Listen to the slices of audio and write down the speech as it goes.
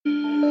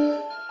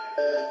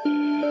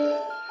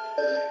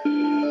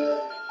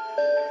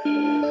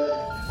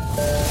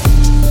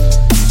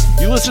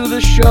listen to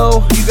this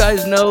show, you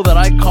guys know that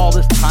I call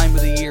this time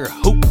of the year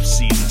hope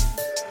season.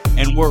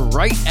 And we're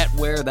right at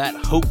where that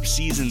hope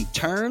season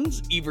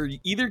turns.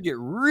 Either get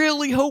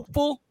really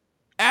hopeful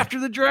after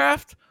the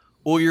draft,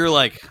 or you're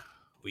like,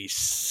 we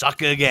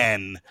suck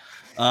again.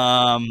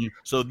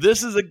 So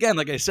this is, again,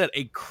 like I said,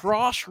 a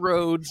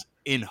crossroads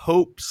in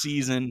hope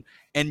season,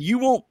 and you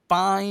won't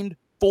find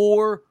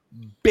four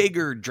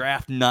bigger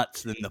draft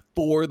nuts than the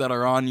four that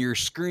are on your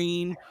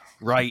screen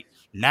right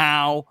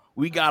now.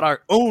 We got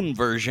our own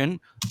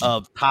version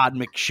of Todd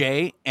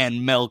McShay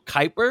and Mel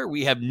Kiper.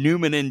 We have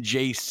Newman and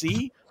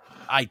JC.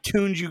 I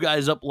tuned you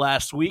guys up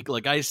last week.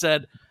 Like I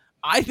said,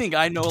 I think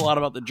I know a lot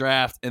about the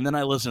draft, and then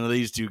I listen to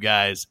these two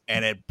guys,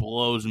 and it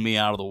blows me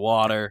out of the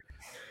water.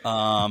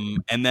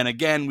 And then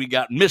again, we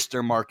got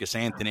Mr. Marcus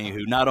Anthony,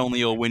 who not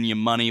only will win you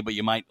money, but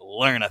you might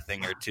learn a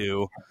thing or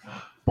two.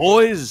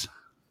 Boys,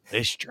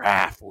 this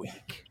draft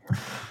week.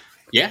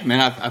 Yeah, man,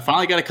 I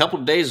finally got a couple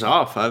of days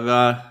off.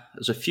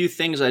 There's a few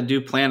things I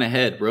do plan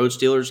ahead. Road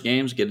Steelers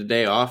games, get a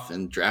day off,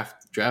 and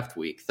draft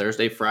week.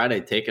 Thursday,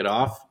 Friday, take it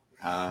off,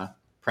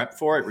 prep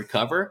for it,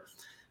 recover.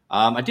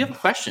 I do have a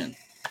question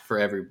for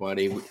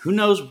everybody. Who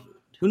knows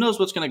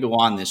what's going to go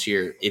on this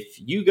year? If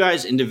you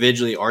guys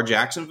individually are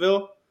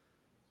Jacksonville,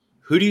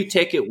 who do you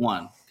take at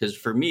one? Because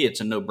for me,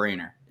 it's a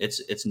no-brainer.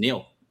 It's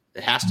Neal.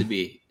 It has to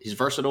be. He's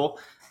versatile.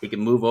 He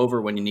can move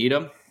over when you need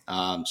him.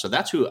 So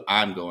that's who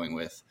I'm going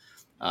with.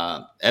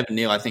 Evan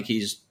Neal, I think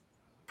he's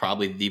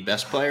probably the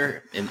best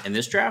player in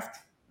this draft.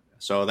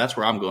 So that's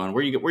where I'm going.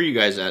 Where you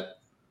guys at?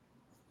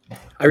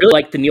 I really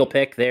like the Neal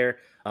pick there.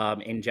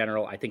 In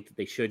general, I think that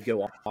they should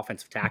go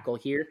offensive tackle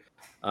here.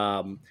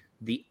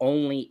 The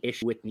only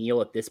issue with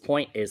Neal at this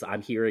point is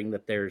I'm hearing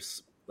that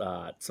there's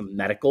some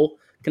medical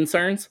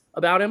concerns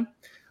about him.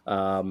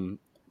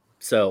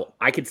 So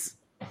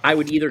I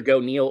would either go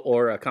Neal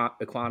or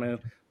Ekwonu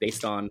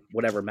based on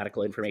whatever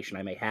medical information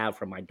I may have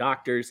from my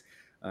doctors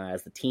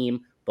as the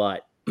team.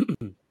 But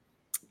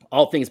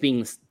all things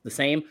being the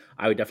same,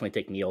 I would definitely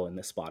take Neal in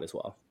this spot as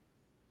well.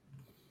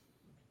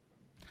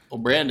 Well,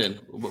 Brandon,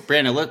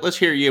 let's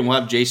hear you, and we'll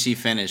have JC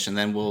finish, and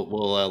then we'll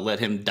let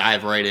him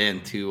dive right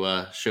in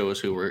to show us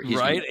who we're.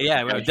 Right?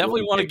 Yeah, I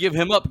definitely want to give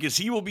him up because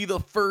he will be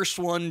the first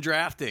one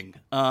drafting,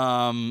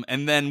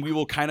 and then we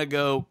will kind of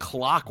go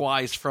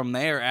clockwise from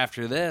there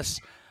after this.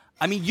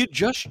 I mean, you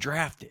just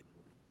drafted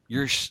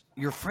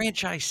your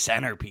franchise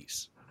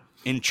centerpiece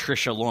in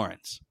Trisha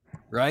Lawrence,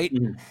 right?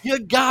 Mm-hmm. You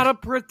gotta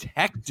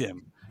protect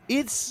him.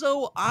 It's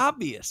so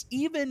obvious.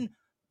 Even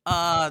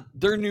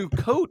their new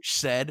coach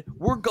said,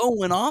 we're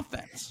going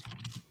offense.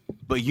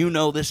 But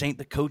this ain't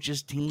the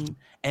coach's team,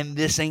 and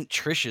this ain't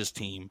Trisha's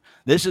team.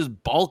 This is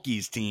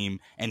Balky's team,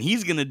 and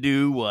he's going to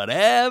do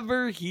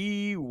whatever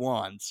he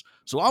wants.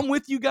 So I'm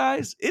with you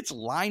guys. It's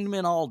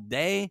linemen all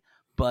day,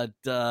 but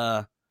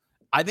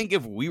I think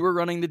if we were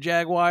running the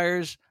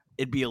Jaguars,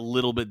 it'd be a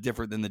little bit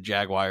different than the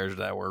Jaguars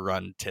that were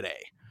run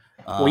today.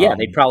 Well, yeah,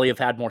 they'd probably have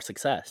had more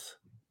success.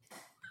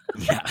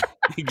 Yeah,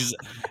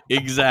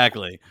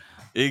 exactly.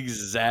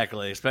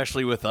 Exactly,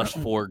 especially with us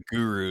four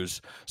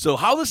gurus. So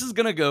how this is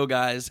going to go,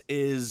 guys,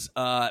 is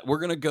we're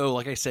going to go,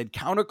 like I said,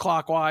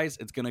 counterclockwise.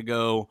 It's going to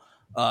go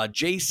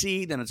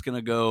JC, then it's going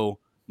to go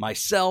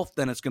myself,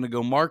 then it's going to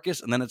go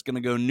Marcus, and then it's going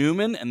to go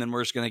Newman, and then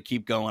we're just going to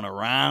keep going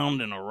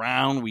around and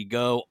around. We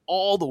go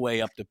all the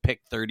way up to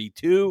pick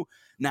 32.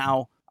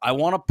 Now, I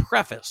want to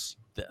preface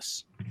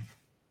this.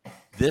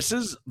 This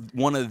is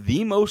one of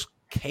the most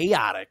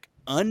chaotic,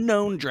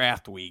 unknown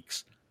draft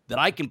weeks that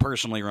I can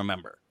personally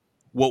remember.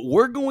 What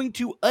we're going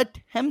to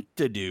attempt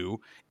to do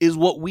is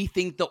what we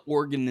think the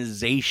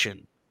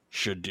organization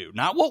should do.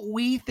 Not what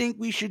we think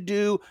we should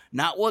do,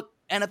 not what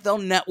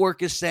NFL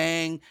Network is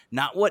saying,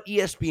 not what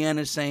ESPN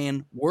is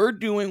saying. We're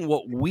doing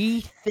what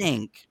we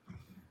think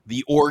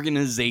the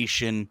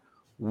organization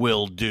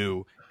will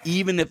do,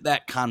 even if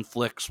that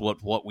conflicts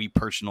with what we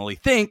personally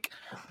think,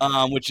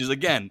 which is,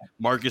 again,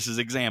 Marcus's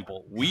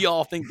example. We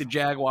all think the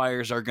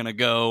Jaguars are going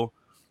to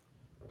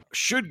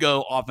should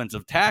go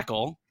offensive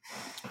tackle.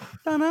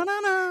 Dun, dun,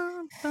 dun,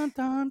 dun,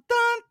 dun,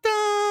 dun,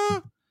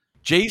 dun.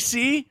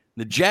 JC,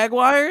 the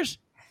Jaguars,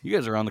 you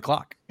guys are on the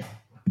clock.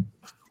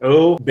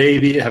 Oh,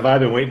 baby, have I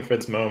been waiting for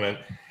this moment.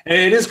 And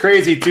it is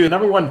crazy, too.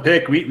 Number one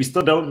pick, we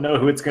still don't know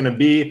who it's going to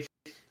be.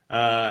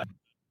 And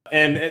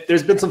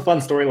there's been some fun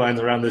storylines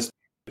around this.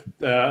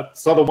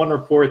 Saw the one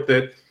report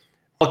that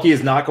Bucky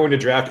is not going to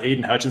draft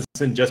Aiden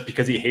Hutchinson just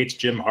because he hates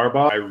Jim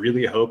Harbaugh. I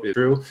really hope it's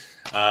true.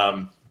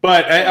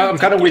 But I'm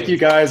kind of with you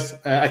guys.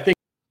 I think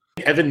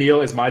Evan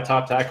Neal is my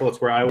top tackle.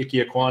 It's where I like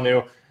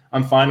Ekwonu.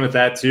 I'm fine with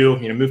that too.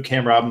 Move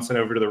Cam Robinson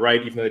over to the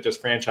right, even though they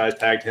just franchise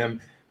tagged him.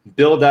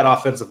 Build that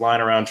offensive line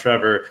around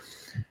Trevor.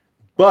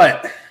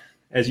 But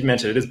as you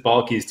mentioned, it is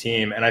Balky's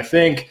team, and I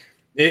think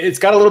it's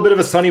got a little bit of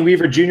a Sonny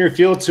Weaver Jr.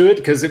 feel to it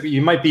because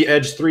you might be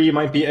edge 3, you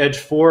might be edge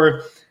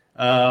 4.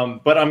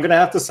 But I'm going to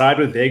have to side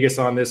with Vegas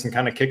on this and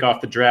kind of kick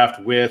off the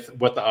draft with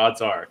what the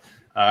odds are.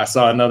 I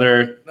saw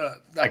another,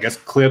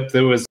 clip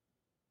that was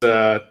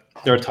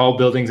there are tall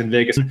buildings in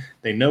Vegas.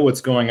 They know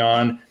what's going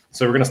on.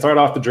 So we're going to start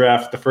off the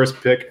draft, the first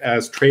pick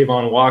as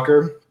Trayvon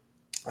Walker.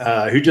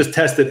 who just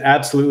tested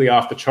absolutely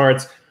off the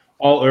charts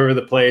all over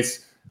the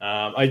place.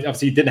 I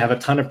obviously didn't have a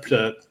ton of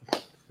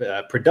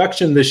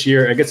production this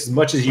year, I guess as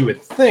much as you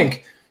would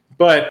think,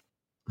 but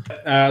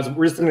we're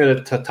listening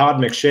to Todd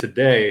McShay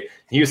today.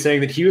 He was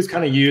saying that he was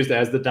kind of used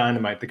as the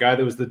dynamite, the guy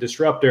that was the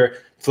disruptor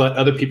to let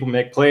other people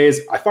make plays.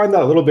 I find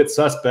that a little bit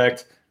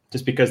suspect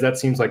just because that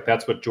seems like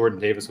that's what Jordan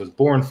Davis was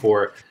born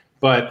for,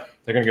 but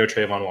they're going to go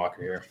Trayvon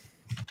Walker here.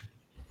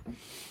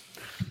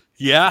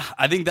 Yeah,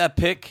 I think that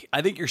pick,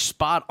 I think you're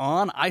spot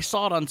on. I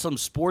saw it on some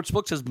sports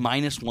books as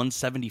minus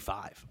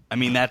 175. I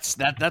mean, that's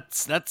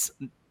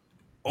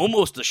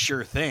almost a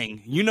sure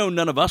thing.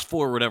 None of us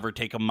four would ever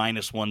take a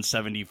minus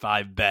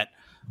 175 bet.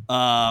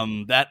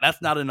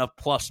 That's not enough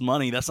plus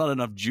money. That's not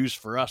enough juice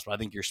for us, but I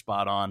think you're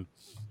spot on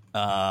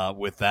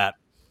with that.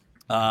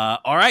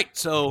 All right,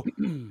 so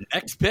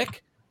next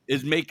pick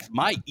makes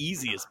my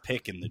easiest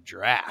pick in the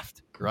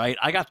draft, right?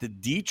 I got the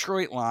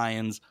Detroit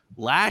Lions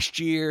last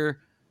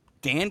year.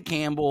 Dan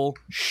Campbell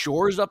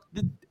shores up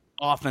the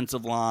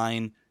offensive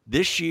line.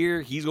 This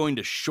year, he's going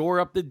to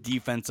shore up the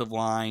defensive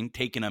line,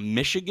 taking a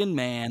Michigan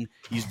man.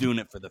 He's doing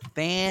it for the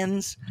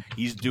fans.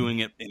 He's doing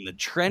it in the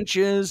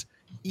trenches.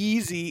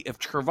 Easy. If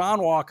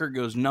Trayvon Walker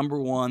goes number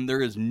one,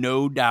 there is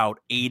no doubt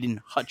Aiden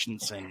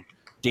Hutchinson.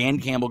 Dan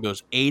Campbell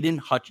goes Aiden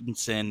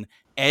Hutchinson,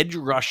 edge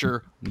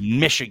rusher,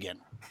 Michigan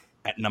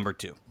at number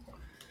two.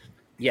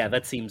 Yeah,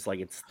 that seems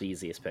like it's the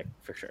easiest pick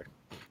for sure.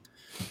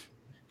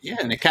 Yeah,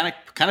 and it kind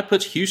of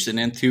puts Houston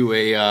into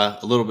a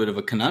little bit of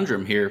a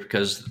conundrum here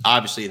because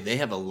obviously they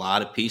have a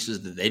lot of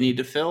pieces that they need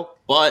to fill,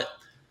 but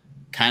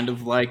kind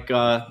of like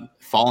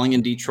falling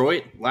in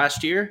Detroit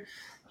last year,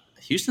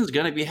 Houston's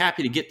going to be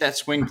happy to get that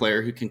swing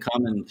player who can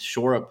come and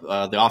shore up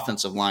the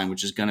offensive line,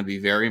 which is going to be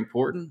very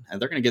important, and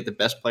they're going to get the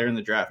best player in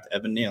the draft,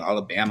 Evan Neal,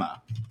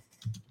 Alabama.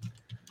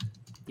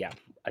 Yeah,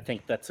 I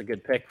think that's a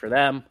good pick for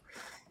them.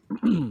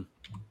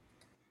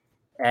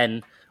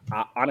 And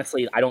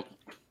honestly, I don't.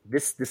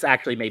 This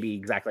actually may be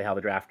exactly how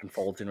the draft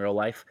unfolds in real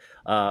life.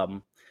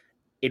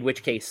 In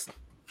which case,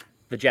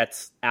 the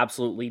Jets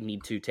absolutely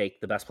need to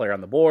take the best player on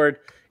the board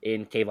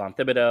in Kayvon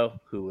Thibodeau,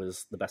 who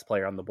was the best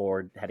player on the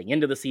board heading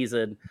into the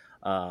season.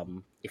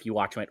 If you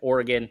watch him at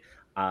Oregon,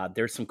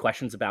 there's some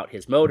questions about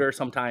his motor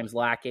sometimes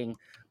lacking,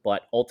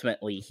 but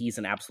ultimately he's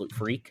an absolute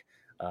freak.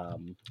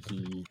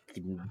 He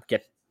can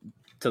get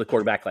to the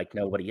quarterback like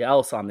nobody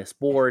else on this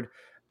board.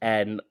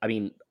 And I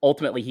mean,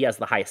 ultimately he has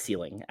the highest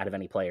ceiling out of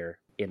any player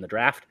in the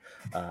draft.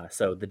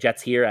 So the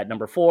Jets here at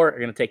number 4 are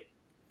going to take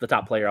the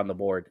top player on the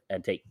board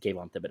and take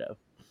Kayvon Thibodeau.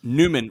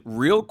 Newman,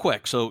 real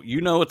quick. So,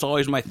 it's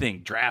always my thing.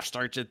 Draft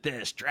starts at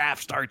this,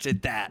 draft starts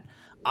at that.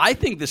 I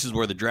think this is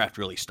where the draft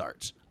really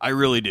starts. I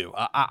really do.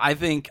 I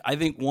think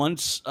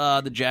once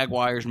the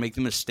Jaguars make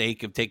the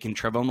mistake of taking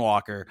Trayvon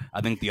Walker,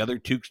 I think the other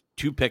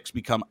two picks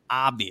become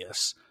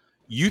obvious.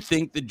 You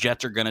think the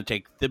Jets are going to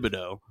take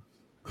Thibodeau.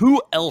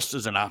 Who else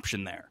is an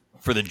option there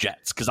for the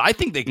Jets? Because I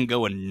think they can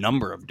go a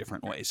number of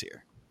different ways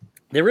here.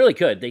 They really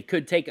could. They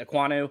could take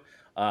Aquanu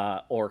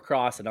or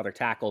Cross, another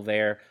tackle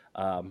there.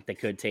 They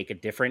could take a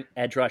different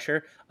edge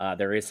rusher.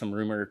 There is some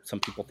rumor. Some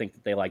people think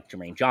that they like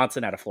Jermaine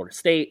Johnson out of Florida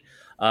State.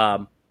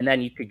 And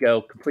then you could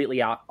go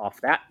completely off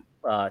that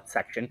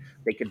section.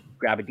 They could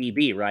grab a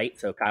DB, right?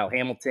 So Kyle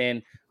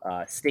Hamilton,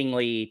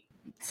 Stingley,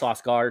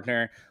 Sauce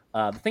Gardner.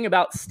 The thing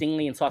about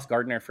Stingley and Sauce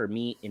Gardner for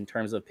me in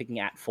terms of picking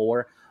at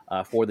 4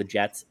 for the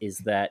Jets is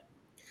that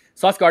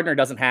Sauce Gardner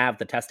doesn't have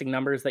the testing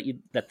numbers that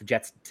the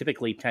Jets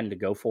typically tend to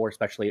go for,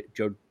 especially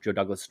Joe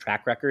Douglas'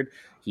 track record.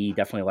 He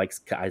definitely likes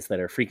guys that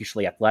are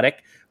freakishly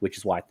athletic, which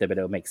is why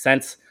Thibodeau makes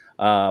sense.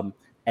 And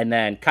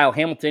then Kyle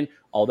Hamilton,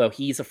 although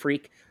he's a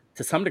freak,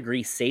 to some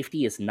degree,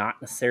 safety is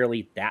not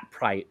necessarily that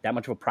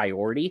much of a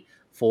priority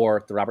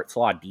for the Robert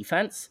Saleh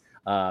defense.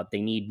 They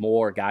need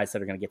more guys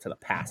that are going to get to the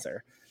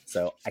passer.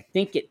 So I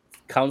think it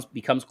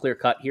becomes clear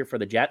cut here for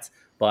the Jets,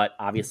 but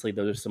obviously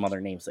those are some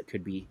other names that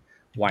could be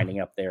winding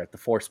up there at the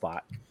 4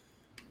 spot.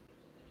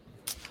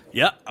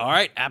 Yeah. All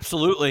right.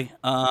 Absolutely.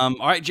 All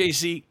right,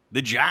 JC,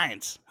 the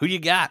Giants. Who you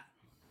got?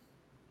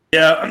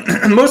 Yeah,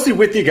 I'm mostly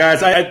with you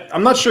guys.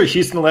 I'm not sure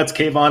Houston lets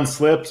Kayvon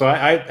slip, so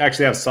I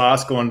actually have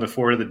Sauce going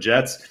before the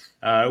Jets,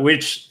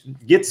 which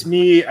gets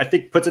me, I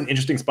think, puts an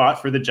interesting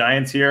spot for the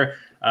Giants here.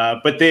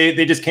 But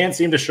they just can't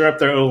seem to shore up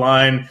their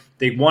O-line.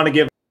 They want to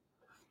give,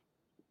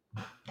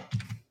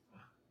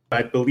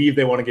 I believe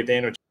they want to give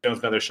Daniel Jones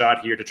another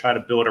shot here to try to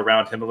build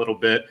around him a little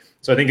bit.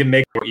 So I think it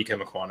makes for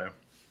Ikem Ekwonu.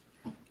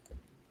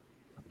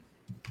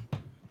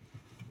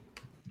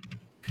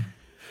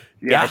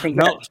 Yeah, I think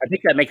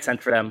that makes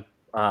sense for them.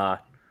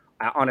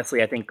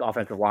 Honestly, I think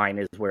offensive line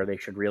is where they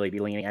should really be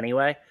leaning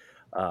anyway.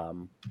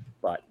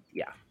 But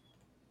yeah.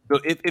 So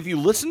if you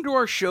listened to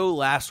our show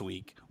last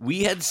week,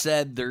 we had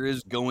said there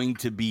is going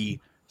to be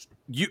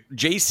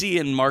JC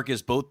and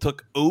Marcus both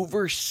took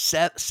over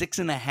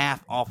 6.5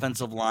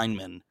 offensive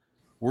linemen.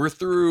 We're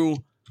through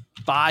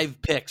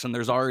 5 picks and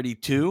there's already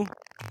 2.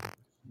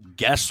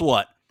 Guess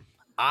what?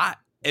 I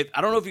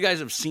don't know if you guys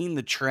have seen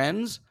the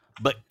trends,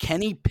 but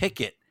Kenny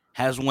Pickett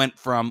has went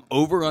from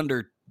over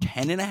under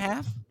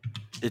 10.5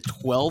 to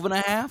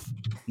 12.5.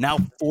 now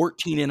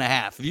 14.5.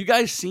 Have you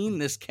guys seen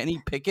this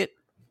Kenny Pickett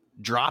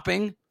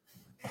dropping?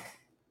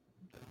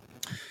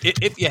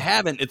 If you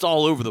haven't, it's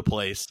all over the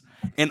place.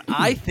 And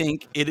I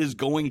think it is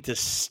going to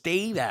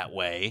stay that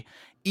way,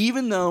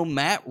 even though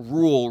Matt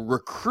Rule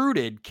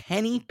recruited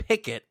Kenny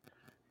Pickett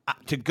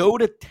to go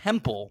to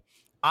Temple.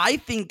 I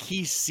think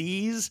he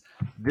sees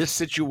this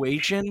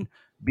situation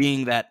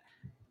being that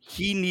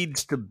he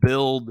needs to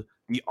build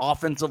the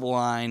offensive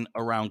line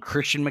around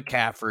Christian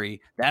McCaffrey.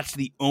 That's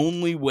the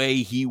only way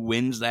he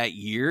wins that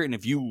year. And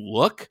if you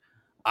look,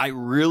 I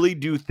really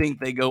do think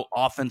they go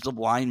offensive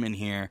lineman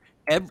here.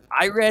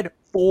 I read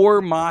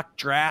 4 mock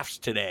drafts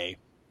today.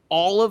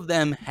 All of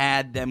them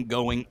had them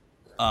going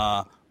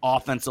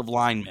offensive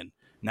lineman.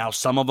 Now,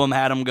 some of them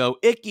had them go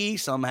Icky,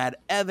 some had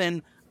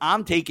Evan.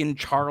 I'm taking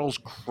Charles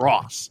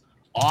Cross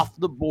off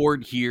the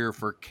board here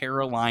for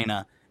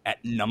Carolina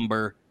at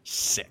number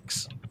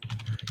 6.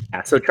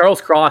 Yeah, so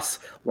Charles Cross,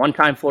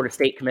 one-time Florida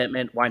State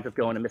commitment, winds up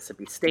going to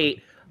Mississippi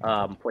State,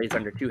 plays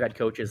under 2 head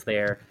coaches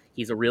there.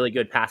 He's a really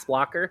good pass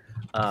blocker.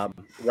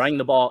 Running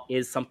the ball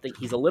is something.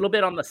 He's a little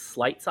bit on the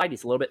slight side.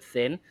 He's a little bit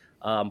thin,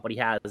 but he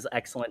has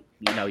excellent.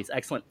 He's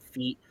excellent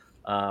feet.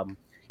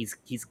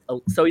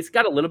 So he's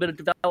got a little bit of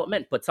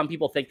development, but some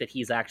people think that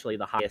he's actually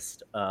the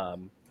highest.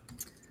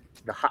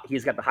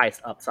 He's got the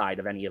highest upside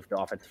of any of the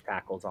offensive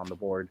tackles on the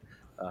board.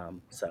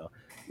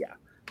 Yeah.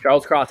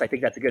 Charles Cross, I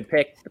think that's a good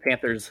pick. The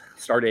Panthers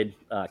started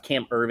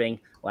Cam Irving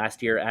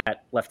last year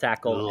at left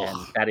tackle, and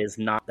that is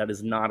not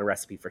a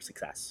recipe for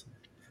success.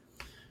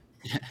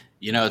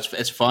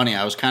 It's funny.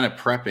 I was kind of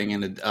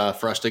prepping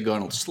for us to go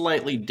in a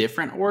slightly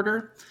different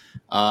order,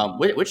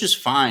 which is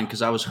fine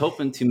because I was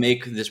hoping to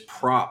make this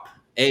prop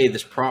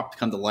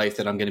come to life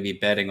that I'm going to be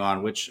betting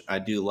on, which I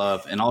do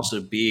love, and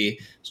also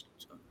B,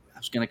 I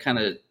was going to kind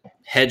of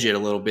hedge it a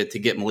little bit to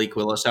get Malik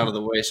Willis out of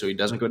the way so he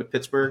doesn't go to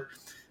Pittsburgh.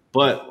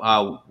 But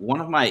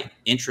one of my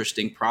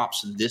interesting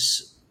props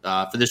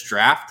for this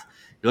draft,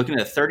 you're looking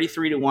at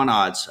 33-1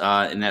 odds,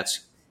 and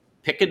that's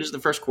Pickett is the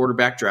first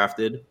quarterback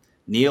drafted,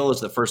 Neal is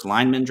the first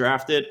lineman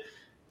drafted,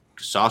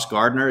 Sauce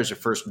Gardner is the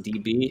first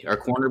DB or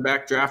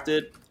cornerback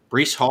drafted,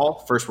 Breece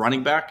Hall first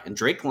running back, and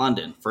Drake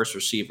London first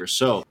receiver.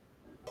 So,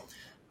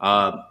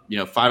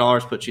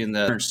 $5 puts you in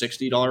the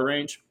 $160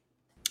 range.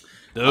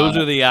 Those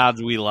are the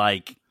odds we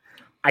like.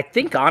 I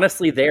think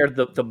honestly,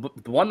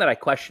 the one that I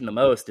question the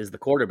most is the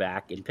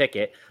quarterback in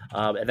Pickett,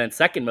 and then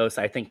second most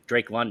I think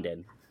Drake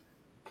London.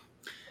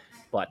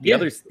 But the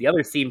others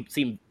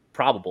seem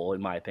probable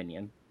in my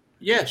opinion.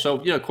 Yeah, so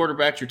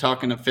quarterbacks you're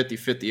talking a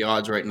 50-50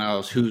 odds right now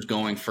is who's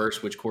going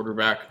first, which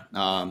quarterback.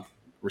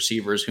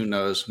 Receivers, who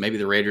knows? Maybe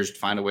the Raiders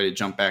find a way to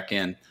jump back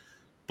in.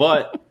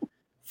 But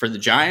for the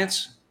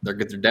Giants, they're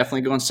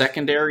definitely going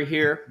secondary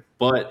here,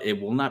 but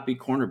it will not be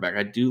cornerback.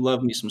 I do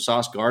love me some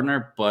Sauce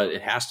Gardner, but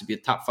it has to be a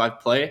top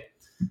 5 play.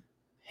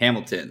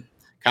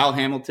 Kyle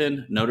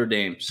Hamilton, Notre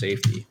Dame,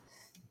 safety.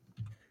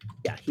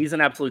 Yeah, he's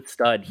an absolute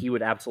stud. He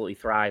would absolutely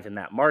thrive in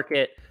that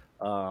market,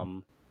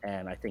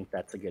 and I think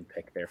that's a good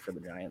pick there for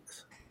the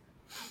Giants.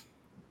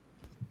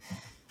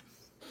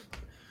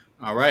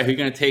 All right, who are you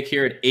going to take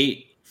here at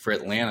 8 for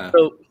Atlanta?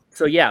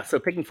 So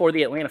picking for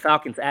the Atlanta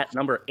Falcons at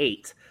number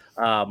 8.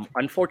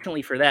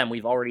 Unfortunately for them,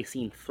 we've already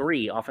seen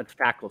 3 offensive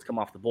tackles come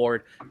off the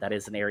board. That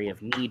is an area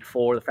of need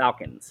for the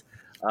Falcons.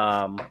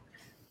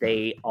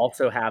 They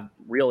also have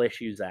real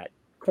issues at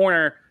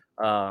corner.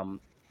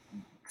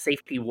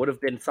 Safety would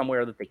have been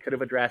somewhere that they could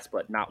have addressed,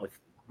 but not with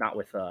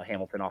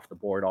Hamilton off the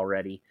board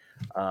already.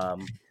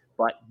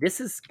 But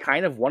this is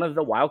kind of one of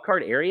the wild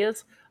card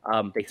areas.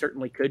 They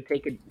certainly could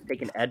take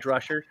an edge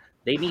rusher.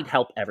 They need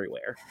help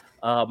everywhere.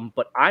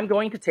 But I'm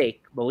going to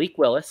take Malik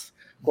Willis,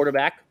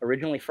 quarterback,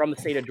 originally from the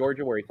state of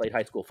Georgia where he played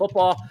high school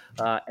football,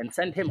 and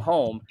send him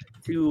home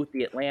to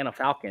the Atlanta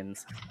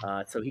Falcons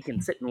so he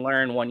can sit and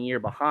learn 1 year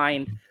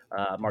behind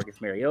Marcus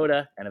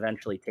Mariota and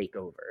eventually take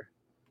over.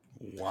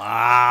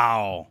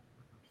 Wow.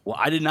 Well,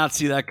 I did not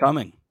see that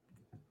coming.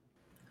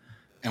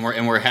 And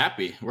we're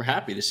happy. We're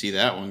happy to see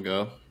that one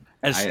go.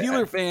 As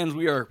Steeler fans,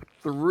 we are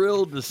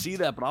thrilled to see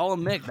that, but I'll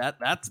admit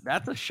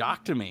that's a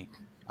shock to me.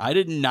 I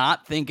did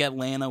not think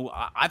Atlanta.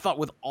 I thought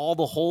with all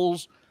the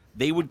holes,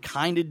 they would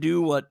kind of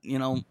do what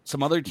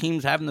some other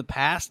teams have in the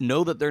past.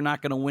 Know that they're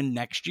not going to win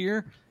next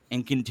year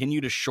and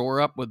continue to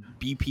shore up with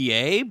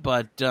BPA.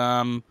 But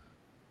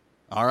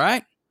all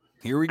right,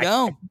 here we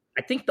go.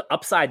 I think the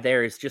upside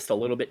there is just a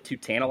little bit too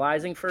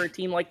tantalizing for a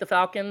team like the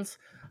Falcons,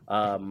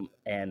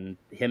 and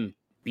him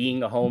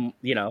being a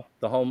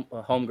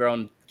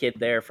homegrown kid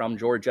there from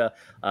Georgia.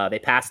 They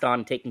passed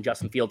on taking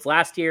Justin Fields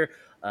last year.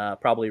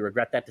 Probably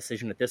regret that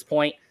decision at this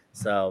point.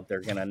 So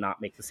they're going to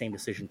not make the same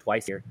decision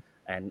twice here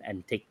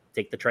and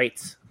take the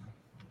traits.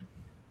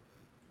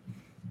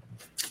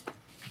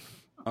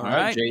 All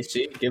right,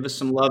 JC, give us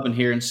some love in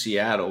here in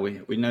Seattle.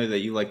 We know that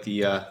you like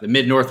the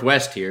mid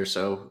Northwest here.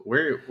 So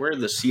where are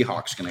the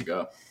Seahawks going to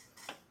go?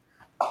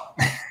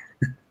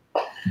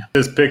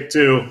 This pick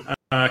too.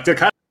 To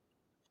kind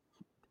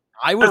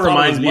I would of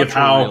reminds me of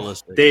how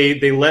realistic.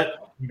 they let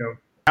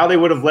how they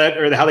would have let,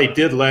 or how they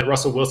did let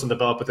Russell Wilson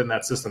develop within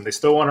that system. They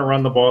still want to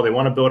run the ball. They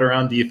want to build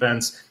around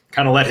defense,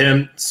 kind of let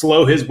him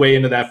slow his way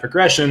into that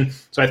progression.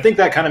 So I think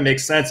that kind of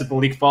makes sense if the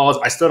league falls.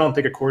 I still don't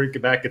think a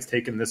quarterback gets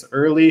taken this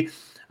early.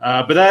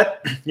 But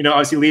that,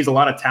 obviously leaves a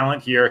lot of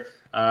talent here.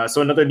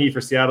 So another need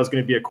for Seattle is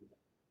going to be a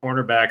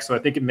cornerback. So I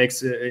think it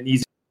makes it an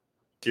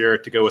easier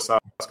to go with Sauce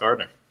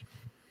Gardner.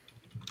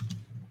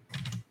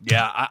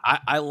 Yeah,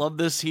 I love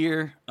this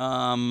here.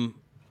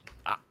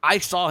 I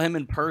saw him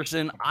in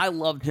person. I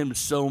loved him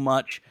so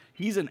much.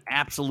 He's an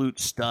absolute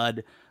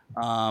stud.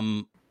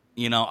 The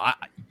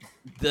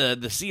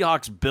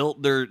Seahawks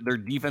built their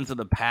defense of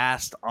the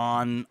past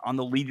on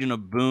the Legion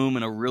of Boom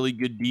and a really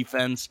good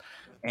defense.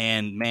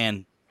 And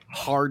man,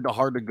 hard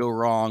to go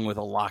wrong with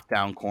a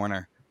lockdown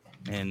corner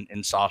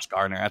in Sauce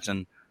Gardner.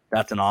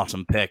 That's an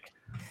awesome pick.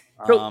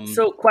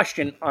 So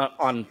question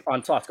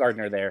on Sauce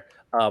Gardner there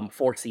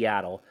for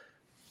Seattle.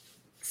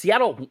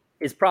 Seattle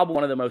is probably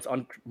one of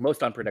the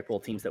most unpredictable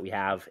teams that we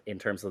have in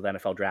terms of the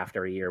NFL draft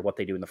every year, what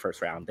they do in the first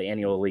round. They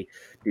annually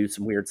do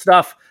some weird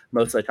stuff.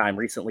 Most of the time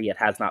recently, it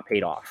has not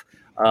paid off.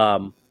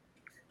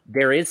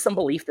 There is some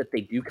belief that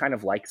they do kind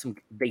of like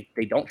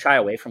they don't shy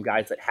away from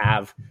guys that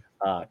have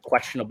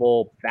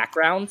questionable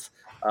backgrounds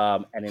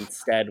and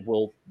instead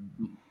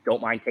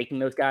don't mind taking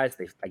those guys.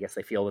 I guess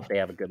they feel that they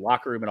have a good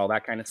locker room and all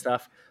that kind of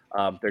stuff.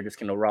 They're just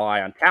going to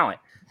rely on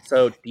talent.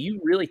 So do you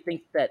really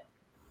think that,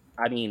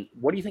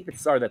 what do you think the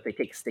odds are that they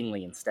take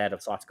Stingley instead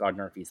of Sauce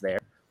Gardner if he's there?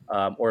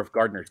 Or if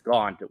Gardner's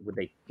gone, would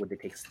they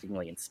take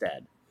Stingley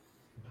instead?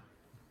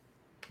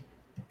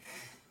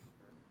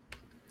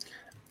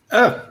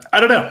 I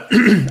don't know.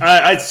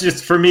 It's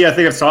just, for me, I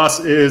think if Sauce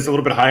is a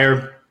little bit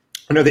higher.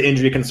 I know the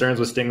injury concerns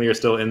with Stingley are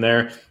still in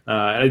there.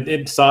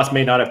 Sauce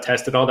may not have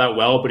tested all that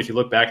well, but if you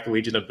look back at the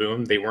Legion of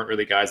Boom, they weren't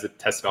really guys that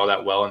tested all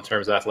that well in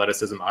terms of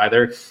athleticism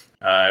either.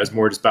 It was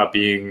more just about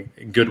being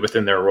good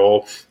within their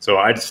role. So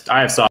I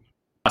have Sauce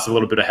a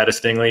little bit ahead of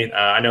Stingley.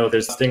 I know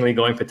there's Stingley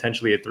going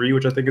potentially at 3,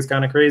 which I think is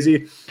kind of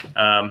crazy.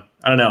 I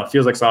don't know. It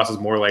feels like Sauce is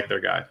more like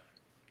their guy.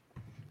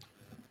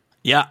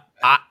 Yeah,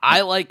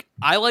 I like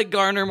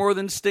Garner more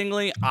than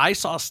Stingley. I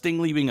saw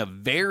Stingley being a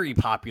very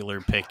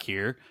popular pick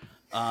here,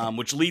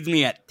 which leads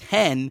me at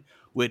 10.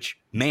 Which,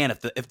 man,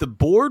 if the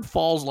board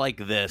falls like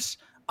this,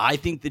 I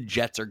think the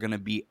Jets are going to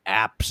be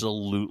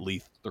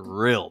absolutely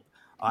thrilled.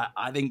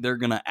 I think they're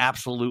going to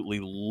absolutely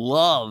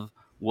love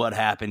what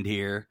happened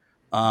here.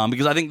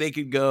 Because I think they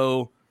could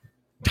go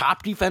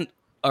top defense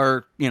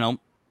or,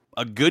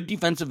 a good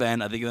defensive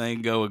end. I think they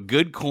can go a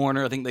good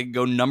corner. I think they can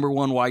go number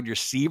 1 wide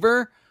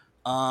receiver.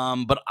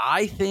 But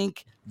I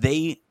think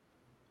they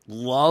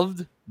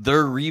loved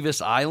their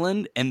Revis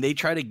Island, and they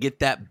try to get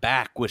that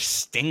back with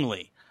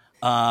Stingley.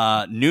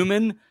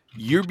 Newman,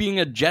 you're being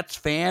a Jets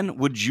fan.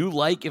 Would you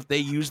like if they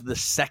used the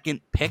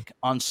second pick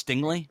on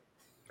Stingley?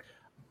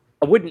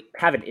 I wouldn't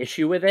have an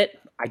issue with it.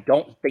 I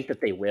don't think that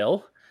they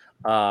will.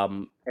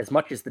 As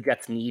much as the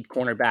Jets need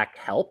cornerback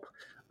help,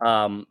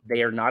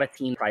 they are not a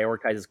team that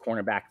prioritizes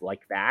cornerback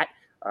like that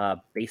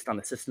based on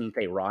the system that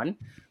they run.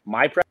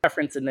 My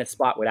preference in this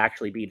spot would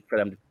actually be for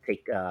them to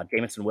take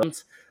Jamison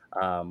Williams,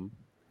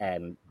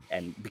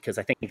 and because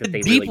I think that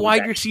they deep really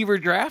wide receiver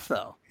draft,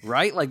 though,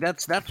 right? Like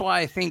that's why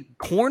I think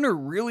corner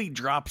really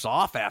drops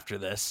off after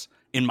this,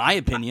 in my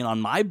opinion, on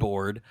my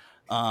board.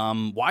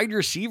 Wide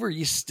receiver,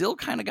 you still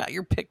kind of got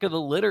your pick of the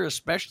litter,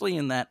 especially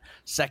in that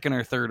second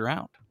or third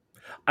round.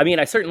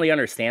 I certainly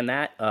understand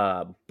that.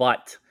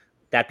 But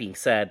that being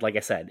said, like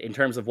I said, in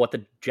terms of what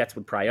the Jets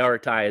would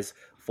prioritize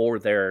for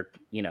their,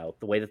 the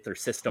way that their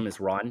system is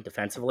run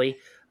defensively,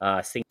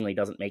 Stingley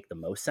doesn't make the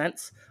most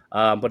sense.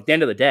 But at the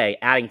end of the day,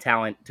 adding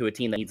talent to a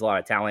team that needs a lot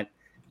of talent,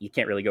 you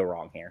can't really go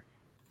wrong here.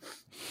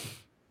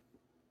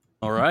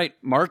 All right,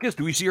 Marcus,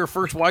 do we see our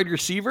first wide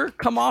receiver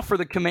come off for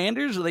the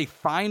Commanders? Do they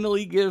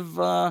finally give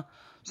an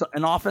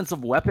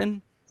offensive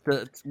weapon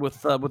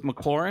with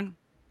McLaurin?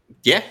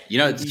 Yeah,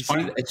 it's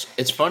funny.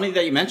 It's funny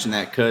that you mentioned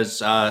that because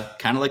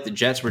kind of like the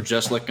Jets were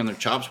just licking their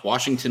chops.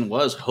 Washington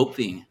was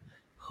hoping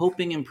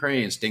and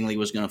praying Stingley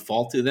was going to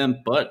fall to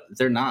them, but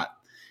they're not.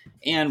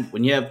 And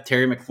when you have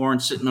Terry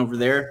McLaurin sitting over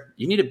there,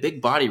 you need a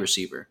big body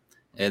receiver.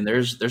 And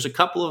there's a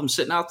couple of them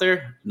sitting out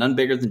there, none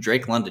bigger than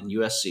Drake London,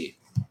 USC.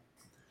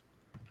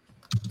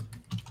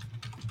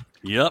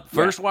 Yep,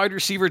 first wide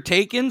receiver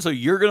taken. So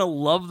you're gonna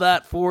love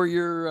that for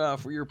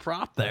your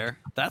prop there.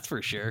 That's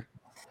for sure.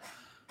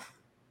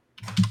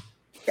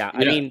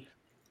 Yeah,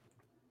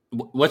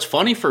 what's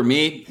funny for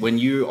me when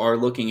you are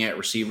looking at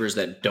receivers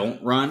that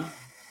don't run,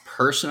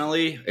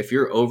 personally, if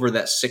you're over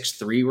that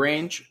 6'3"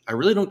 range, I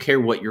really don't care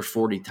what your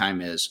 40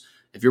 time is.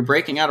 If you're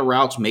breaking out of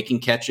routes, making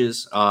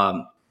catches,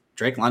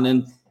 Drake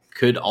London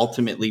could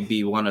ultimately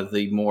be one of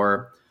the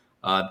more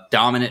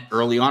dominant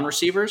early on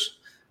receivers,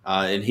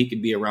 and he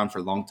could be around for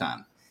a long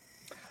time.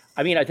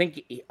 I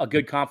think a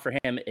good comp for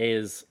him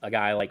is a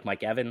guy like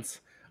Mike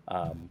Evans.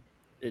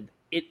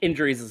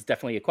 Injuries is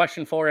definitely a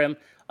question for him,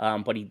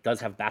 but he does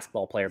have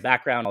basketball player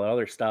background, all that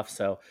other stuff.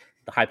 So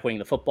the high pointing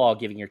the football,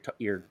 giving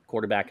your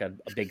quarterback a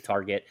big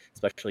target,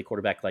 especially a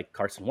quarterback like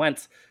Carson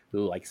Wentz,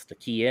 who likes to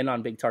key in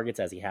on big targets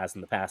as he has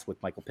in the past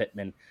with Michael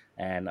Pittman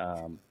and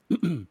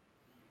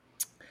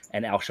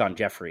and Alshon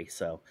Jeffrey.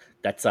 So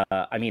that's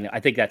I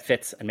think that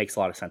fits and makes a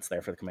lot of sense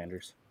there for the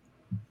Commanders.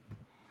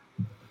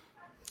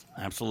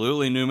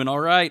 Absolutely, Newman.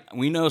 All right.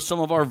 We know some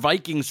of our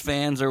Vikings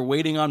fans are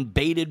waiting on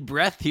bated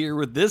breath here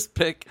with this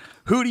pick.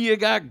 Who do you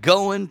got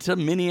going to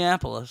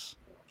Minneapolis?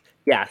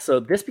 Yeah, so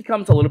this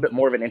becomes a little bit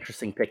more of an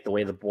interesting pick the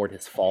way the board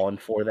has fallen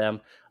for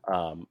them.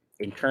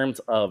 In terms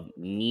of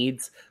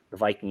needs, the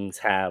Vikings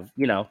have,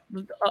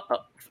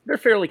 they're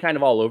fairly kind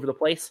of all over the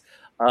place.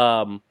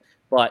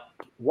 But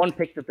one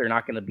pick that they're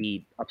not going to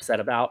be upset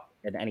about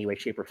in any way,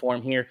 shape, or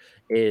form here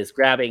is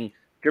grabbing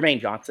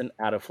Jermaine Johnson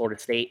out of Florida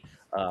State.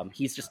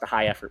 He's just a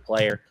high effort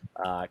player.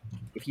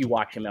 If you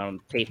watch him on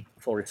tape,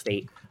 Florida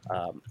State,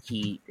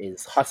 he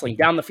is hustling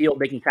down the field,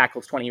 making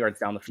tackles 20 yards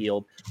down the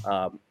field.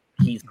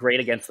 He's great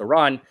against the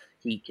run.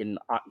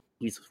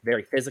 He's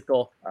very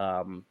physical.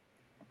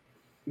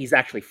 He's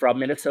actually from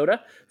Minnesota,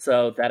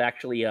 so that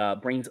actually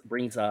brings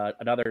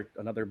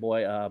another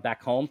boy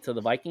back home to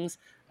the Vikings.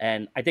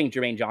 And I think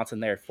Jermaine Johnson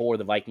there for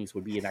the Vikings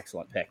would be an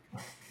excellent pick.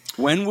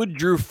 When would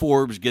Drew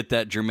Forbes get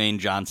that Jermaine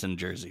Johnson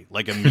jersey?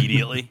 Like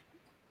immediately?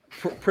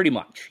 Pretty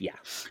much, yeah.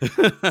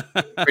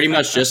 Pretty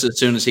much just as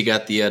soon as he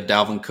got the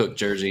Dalvin Cook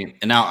jersey.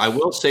 And now I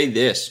will say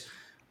this.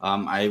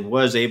 I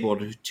was able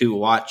to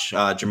watch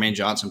Jermaine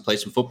Johnson play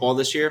some football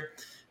this year.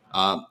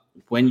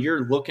 When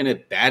you're looking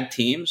at bad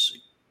teams,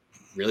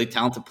 really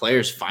talented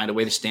players find a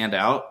way to stand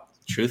out.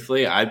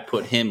 Truthfully, I'd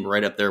put him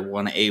right up there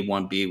 1A,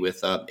 1B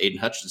with Aiden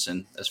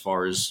Hutchinson as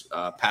far as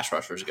pass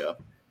rushers go.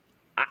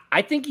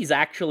 I think he's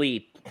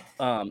actually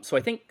so I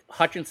think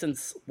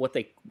Hutchinson's what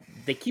they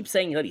keep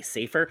saying that he's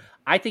safer.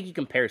 I think he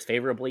compares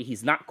favorably.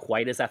 He's not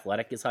quite as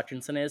athletic as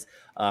Hutchinson is,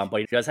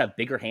 but he does have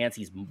bigger hands.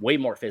 He's way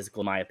more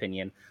physical, in my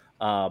opinion.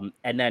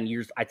 And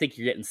then I think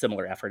you're getting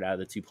similar effort out of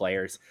the two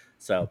players.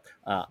 So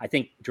I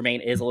think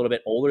Jermaine is a little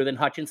bit older than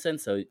Hutchinson,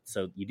 so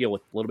you deal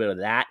with a little bit of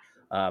that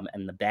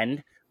and the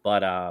bend.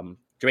 But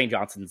Jermaine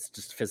Johnson's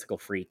just a physical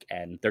freak,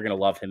 and they're going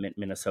to love him in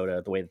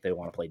Minnesota the way that they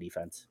want to play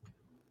defense.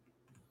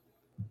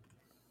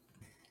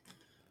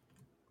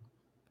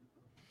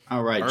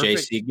 All right,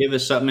 Perfect. JC, give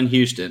us something in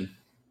Houston.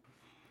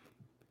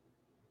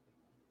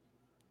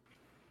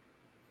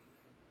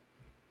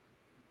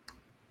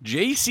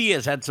 JC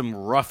has had some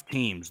rough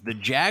teams. The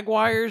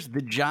Jaguars,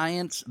 the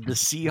Giants, the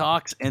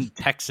Seahawks, and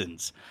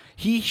Texans.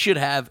 He should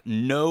have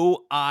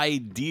no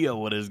idea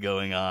what is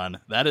going on.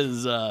 That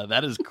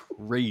is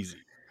crazy.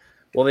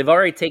 Well, they've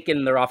already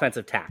taken their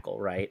offensive tackle,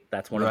 right?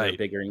 That's one of their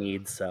bigger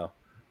needs. So,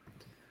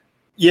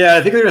 yeah,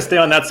 I think they're going to stay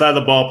on that side of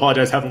the ball.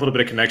 Apologize, having a little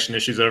bit of connection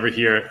issues over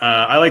here.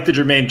 I like the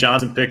Jermaine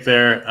Johnson pick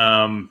there,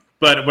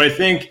 but what I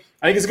think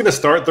it's going to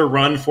start the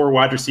run for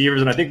wide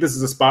receivers, and I think this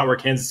is a spot where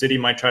Kansas City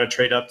might try to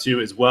trade up to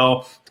as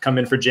well to come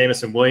in for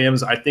Jameson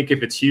Williams. I think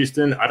if it's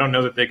Houston, I don't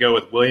know that they go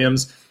with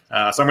Williams, so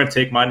I'm going to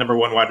take my number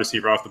one wide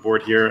receiver off the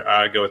board here.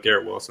 Go with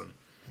Garrett Wilson.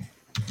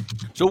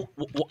 So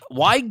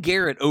why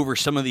Garrett over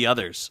some of the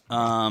others?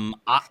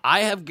 I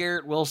have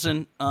Garrett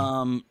Wilson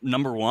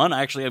number one.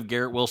 I actually have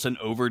Garrett Wilson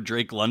over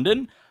Drake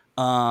London.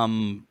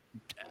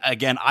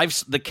 Again,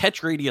 the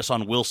catch radius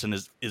on Wilson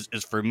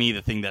is for me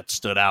the thing that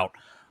stood out.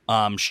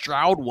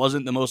 Stroud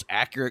wasn't the most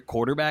accurate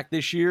quarterback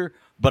this year,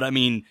 but I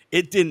mean,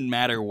 it didn't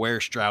matter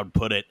where Stroud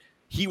put it.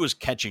 He was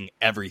catching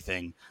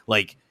everything.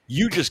 Like,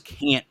 you just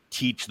can't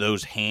teach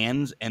those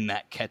hands and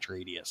that catch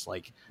radius.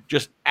 Like,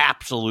 just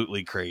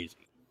absolutely crazy.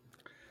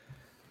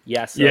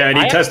 Yeah, and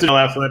he tested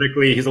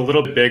athletically. He's a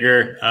little bit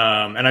bigger.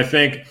 And I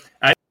think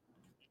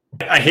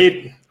I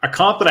hate a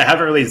comp that I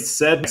haven't really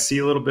said. I see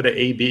a little bit of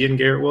AB in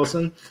Garrett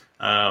Wilson.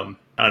 I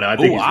don't know. I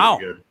think he's really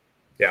good.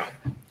 Yeah.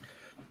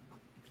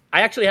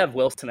 I actually have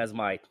Wilson as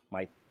my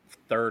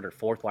third or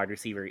fourth wide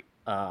receiver.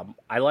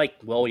 I like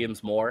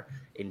Williams more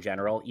in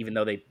general, even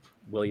though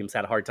Williams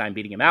had a hard time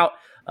beating him out.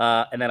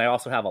 And then I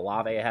also have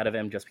Olave ahead of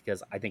him just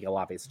because I think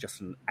Olave is just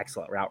an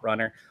excellent route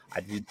runner.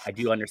 I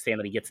do understand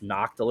that he gets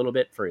knocked a little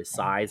bit for his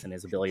size and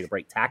his ability to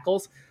break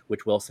tackles,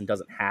 which Wilson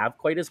doesn't have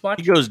quite as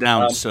much. He goes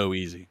down so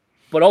easy.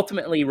 But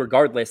ultimately,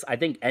 regardless, I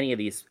think any of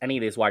these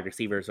wide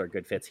receivers are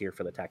good fits here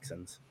for the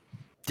Texans.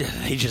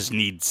 They just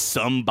need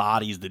some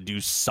bodies to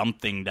do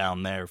something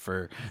down there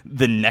for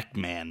the neck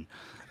man.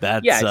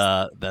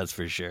 That's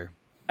for sure.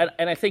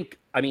 And I think,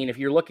 if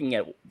you're looking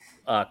at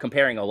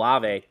comparing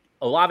Olave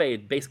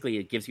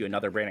basically gives you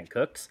another Brandon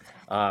Cooks,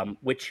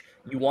 which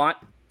you want.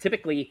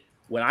 Typically,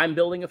 when I'm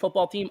building a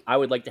football team, I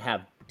would like to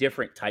have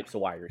different types of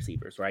wide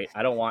receivers, right?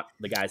 I don't want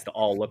the guys to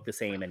all look the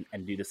same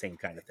and do the same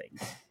kind of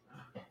things.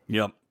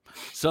 Yep.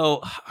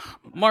 So,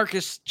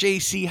 Marcus,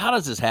 JC, how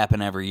does this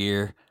happen every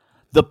year?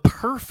 The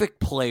perfect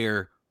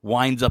player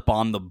winds up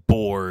on the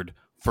board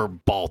for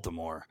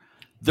Baltimore.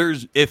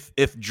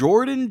 If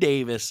Jordan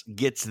Davis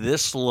gets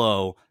this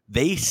low,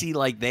 they see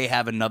like they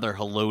have another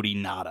Haloti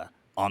Ngata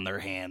on their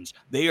hands.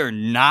 They are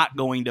not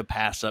going to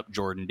pass up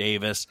Jordan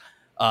Davis.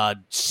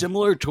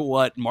 Similar to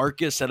what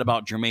Marcus said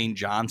about Jermaine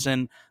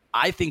Johnson,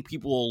 I think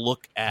people will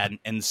look at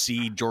and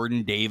see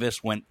Jordan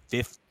Davis went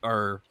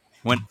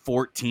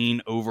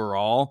 14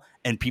 overall,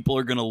 and people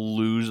are going to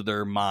lose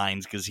their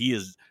minds because he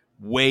is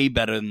way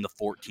better than the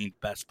 14th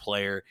best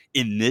player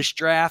in this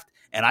draft.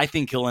 And I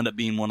think he'll end up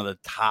being one of the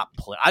top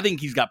players. I think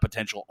he's got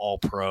potential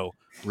all-pro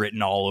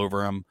written all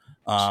over him.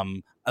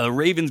 The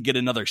Ravens get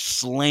another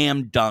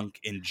slam dunk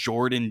in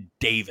Jordan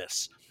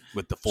Davis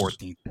with the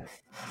 14th pick.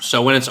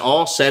 So when it's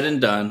all said and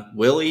done,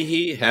 will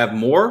he have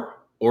more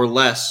or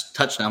less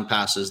touchdown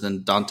passes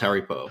than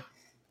Dontari Poe?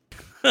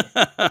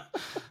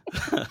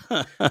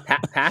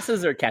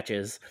 Passes or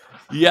catches?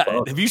 Yeah.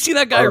 Have you seen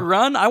that guy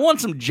run? I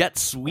want some jet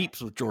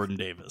sweeps with Jordan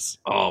Davis.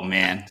 Oh,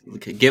 man.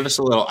 Give us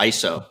a little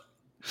ISO.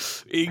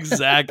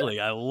 Exactly.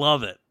 I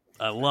love it.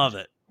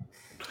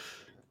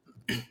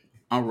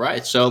 All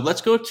right. So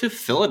let's go to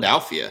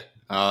Philadelphia.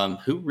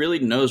 Who really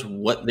knows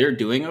what they're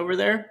doing over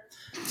there?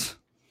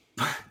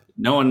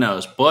 No one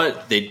knows,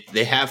 but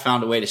they have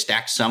found a way to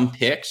stack some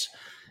picks.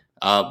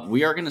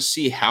 We are going to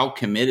see how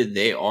committed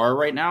they are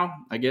right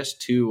now, I guess,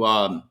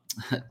 to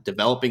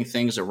developing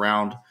things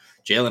around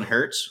Jalen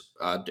Hurts.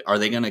 Are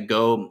they going to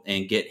go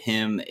and get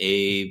him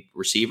a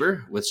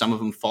receiver with some of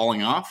them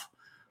falling off?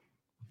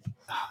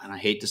 And I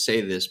hate to say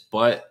this,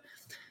 but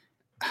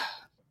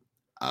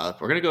we're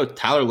going to go with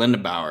Tyler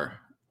Lindenbauer.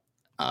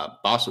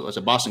 Boston was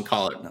a Boston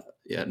College.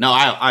 Yeah, no,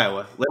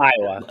 Iowa.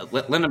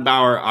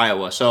 Lindenbauer,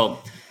 Iowa. So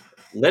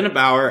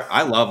Lindenbauer,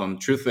 I love him.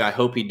 Truthfully, I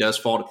hope he does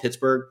fall to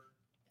Pittsburgh.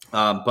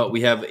 But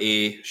we have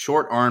a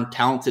short-arm,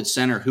 talented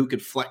center who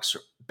could flex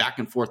back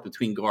and forth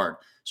between guard.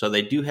 So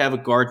they do have a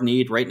guard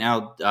need right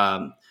now.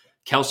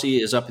 Kelsey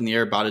is up in the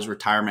air about his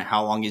retirement,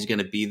 how long he's going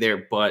to be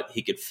there, but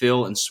he could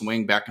fill and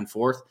swing back and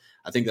forth.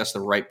 I think that's the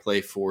right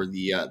play for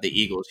the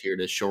Eagles here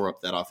to shore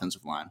up that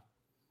offensive line.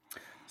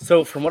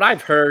 So from what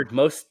I've heard,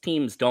 most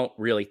teams don't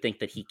really think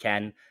that he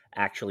can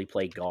actually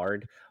play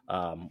guard.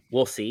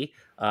 We'll see.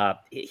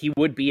 He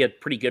would be a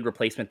pretty good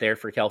replacement there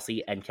for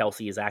Kelsey, and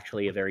Kelsey is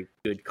actually a very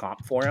good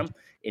comp for him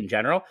in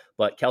general,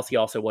 but Kelsey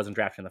also wasn't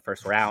drafted in the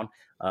first round.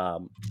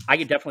 I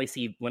could definitely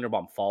see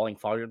Linderbaum falling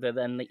farther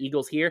than the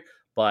Eagles here,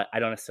 but I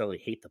don't necessarily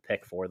hate the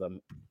pick for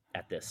them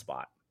at this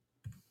spot.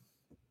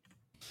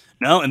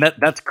 No, and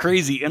that's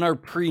crazy. In our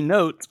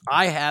pre-notes,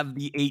 I have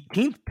the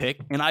 18th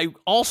pick, and I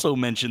also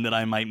mentioned that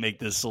I might make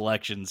this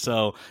selection.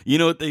 So you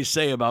know what they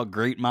say about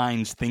great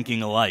minds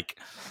thinking alike.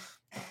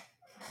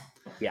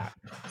 Yeah.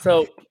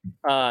 So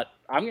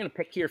I'm going to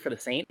pick here for the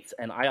Saints,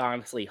 and I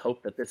honestly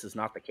hope that this is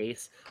not the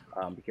case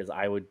because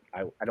I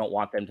don't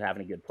want them to have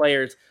any good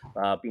players,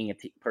 being a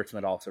person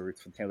that also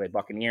roots for the Tampa Bay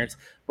Buccaneers.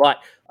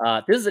 But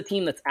this is a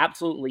team that's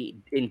absolutely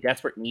in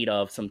desperate need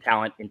of some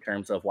talent in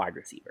terms of wide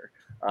receiver.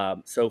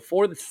 So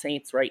for the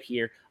Saints right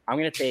here, I'm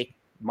going to take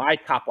my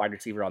top wide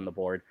receiver on the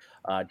board,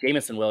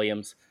 Jameson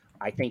Williams.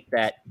 I think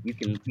that you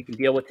can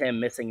deal with him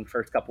missing the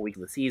first couple weeks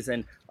of the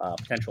season,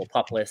 potential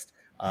pup list.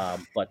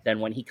 But then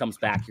when he comes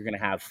back, you're going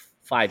to have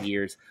 5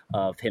 years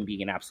of him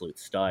being an absolute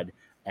stud.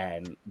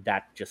 And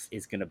that just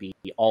is going to be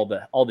all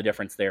the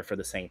difference there for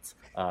the Saints.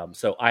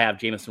 So I have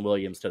Jameson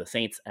Williams to the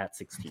Saints at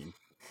 16.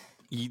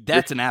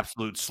 That's an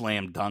absolute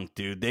slam dunk,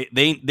 dude.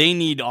 They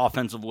need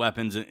offensive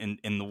weapons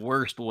in the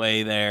worst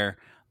way there.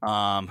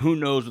 Who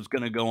knows what's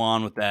going to go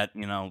on with that,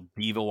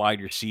 diva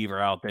wide receiver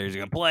out there? Is he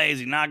going to play? Is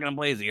he not going to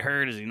play? Is he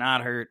hurt? Is he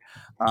not hurt?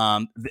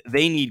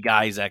 They need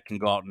guys that can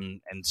go out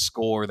and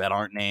score that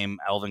aren't named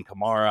Alvin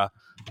Kamara.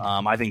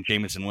 I think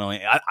Jameson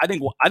Williams. I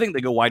think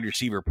they go wide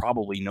receiver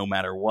probably no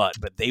matter what,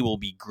 but they will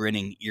be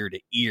grinning ear to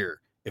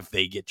ear if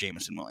they get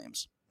Jameson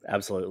Williams.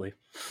 Absolutely.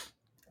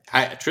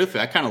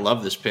 Truthfully, I kind of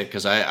love this pick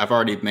because I've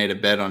already made a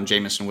bet on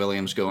Jameson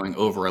Williams going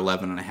over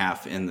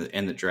 11.5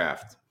 in the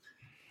draft.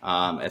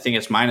 I think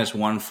it's minus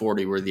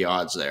 140 were the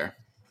odds there.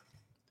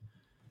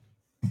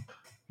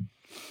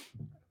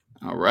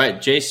 All right,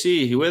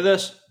 JC, you with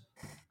us?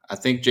 I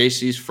think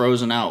JC's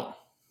frozen out.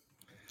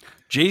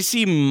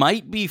 JC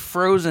might be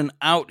frozen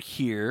out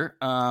here,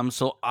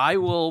 so I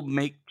will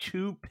make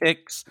 2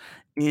 picks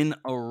in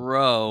a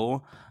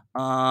row,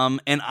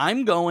 and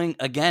I'm going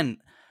again.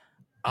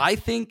 I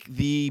think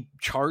the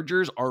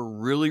Chargers are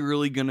really,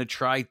 really going to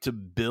try to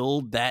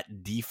build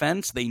that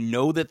defense. They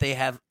know that they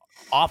have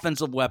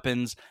offensive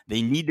weapons.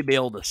 They need to be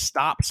able to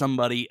stop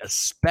somebody,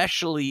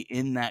 especially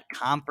in that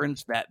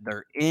conference that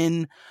they're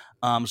in.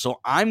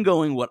 So I'm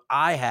going what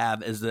I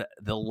have as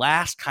the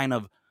last kind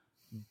of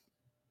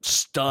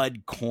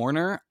stud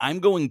corner. I'm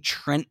going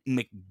Trent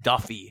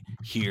McDuffie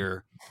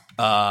here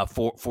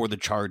for the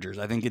Chargers.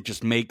 I think it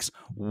just makes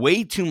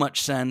way too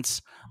much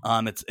sense.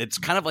 It's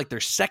kind of like their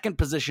second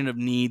position of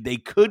need. They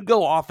could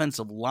go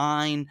offensive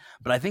line,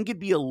 but I think it'd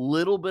be a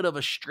little bit of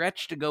a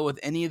stretch to go with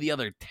any of the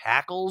other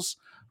tackles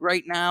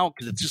right now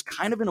because it's just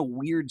kind of in a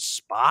weird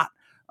spot.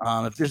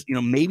 If there's,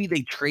 maybe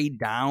they trade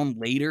down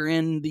later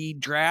in the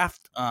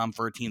draft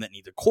for a team that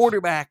needs a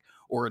quarterback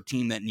or a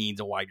team that needs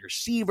a wide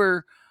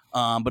receiver.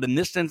 But in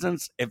this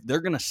instance, if they're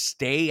going to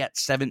stay at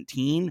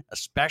 17,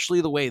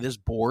 especially the way this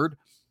board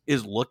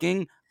is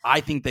looking,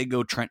 I think they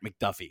go Trent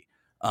McDuffie.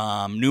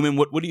 Newman,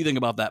 what do you think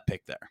about that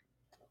pick there?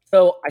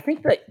 So I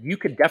think that you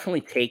could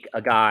definitely take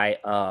a guy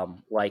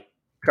like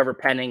Trevor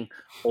Penning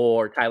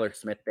or Tyler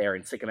Smith there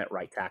and stick him at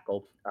right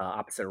tackle,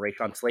 opposite of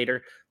Rashawn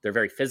Slater. They're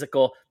very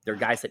physical. They're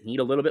guys that need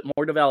a little bit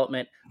more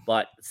development,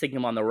 but sticking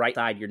them on the right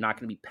side, you're not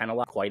going to be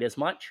penalized quite as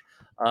much.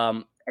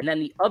 And then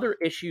the other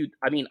issue,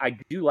 I mean, I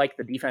do like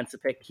the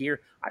defensive pick here.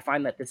 I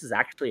find that this is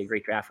actually a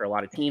great draft for a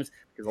lot of teams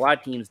because a lot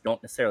of teams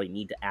don't necessarily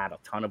need to add a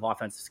ton of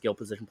offensive skill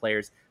position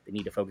players. They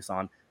need to focus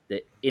on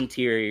the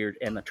interior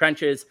and the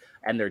trenches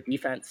and their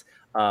defense.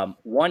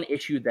 One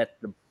issue that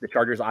the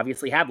Chargers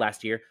obviously had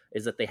last year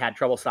is that they had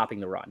trouble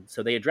stopping the run.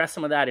 So they addressed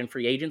some of that in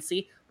free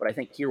agency, but I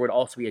think here would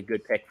also be a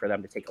good pick for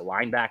them to take a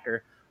linebacker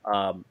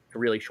to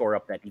really shore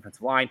up that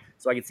defensive line.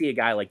 So I could see a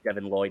guy like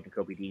Devin Lloyd,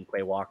 Nakobe Dean,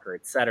 Quay Walker,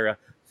 etc.,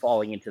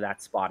 falling into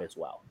that spot as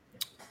well.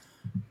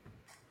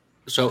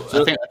 So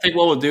I think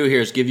what we'll do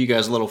here is give you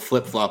guys a little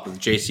flip flop with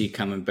JC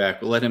coming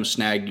back. We'll let him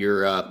snag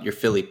your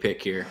Philly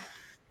pick here.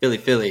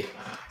 Philly.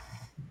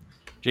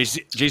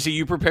 JC,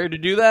 you prepared to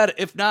do that?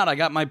 If not, I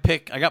got my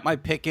pick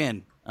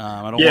in.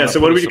 So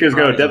what do we guys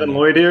go? Devin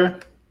Lloyd here?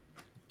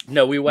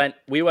 No, we went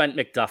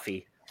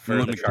McDuffie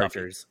for the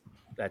Chargers.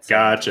 That's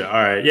gotcha.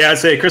 All right. Yeah, I'd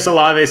say Chris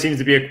Olave seems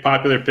to be a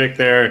popular pick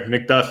there.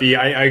 McDuffie,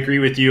 I agree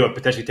with you.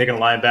 Potentially taking a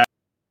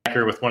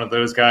linebacker with one of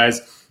those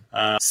guys.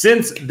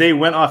 Since they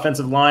went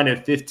offensive line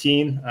at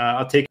 15,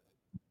 I'll take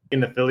in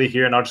the Philly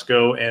here, and I'll just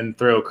go and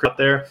throw Chris up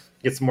there,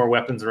 get some more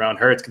weapons around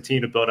Hurts,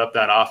 continue to build up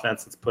that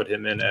offense. Let's put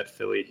him in at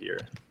Philly here.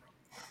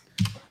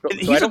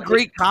 He's a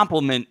great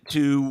compliment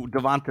to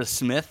Devonta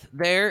Smith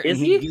there. Is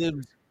he?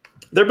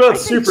 They're both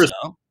super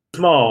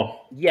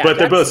small, but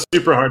they're both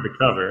super hard to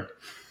cover.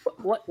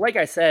 Like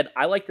I said,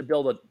 I like to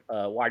build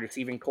a wide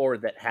receiving core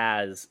that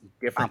has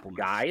different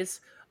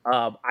guys.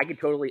 I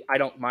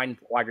don't mind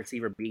wide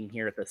receiver being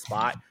here at this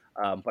spot,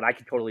 but I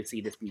could totally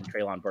see this being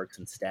Treylon Burks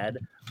instead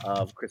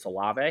of Chris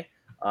Olave,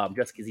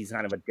 just because he's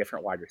kind of a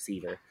different wide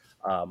receiver.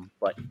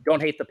 But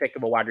don't hate the pick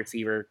of a wide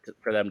receiver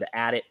for them to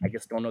add it. I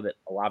just don't know that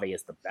Olave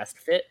is the best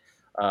fit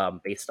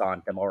based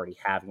on them already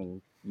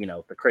having,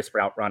 the crisp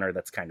route runner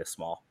that's kind of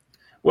small.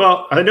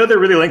 Well, I know they're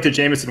really linked to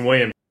Jameson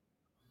Williams.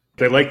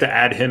 They'd like to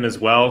add him as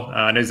well.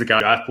 And he's a guy on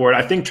the draft board.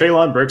 I think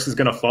Treylon Burks is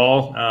going to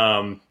fall.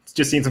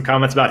 Just seen some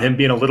comments about him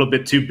being a little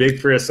bit too big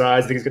for his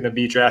size. I think he's going to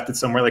be drafted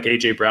somewhere like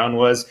A.J. Brown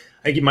was.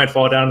 I think he might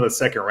fall down to the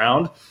second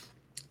round,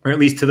 or at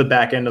least to the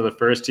back end of the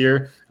first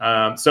year.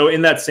 So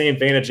in that same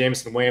vein of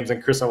Jameson Williams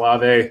and Chris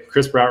Olave,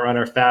 crisp route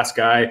runner, fast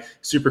guy,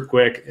 super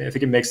quick, I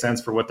think it makes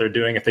sense for what they're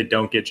doing if they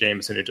don't get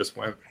Jameson, who just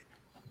went.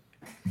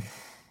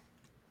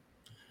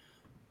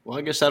 Well,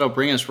 I guess that'll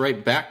bring us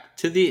right back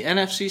to the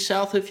NFC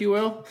South, if you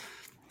will.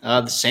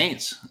 The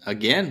Saints,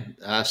 again,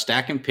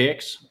 stacking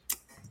picks,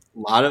 a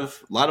lot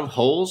of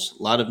holes,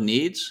 a lot of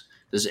needs.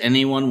 Does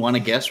anyone want to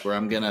guess where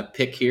I'm going to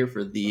pick here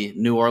for the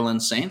New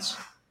Orleans Saints?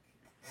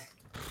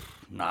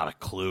 Not a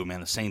clue,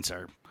 man. The Saints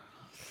are,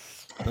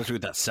 especially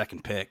with that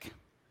second pick.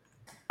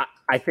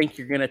 I think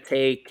you're going to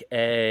take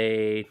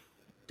a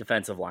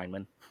defensive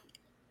lineman.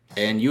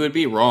 And you would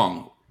be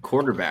wrong.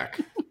 Quarterback.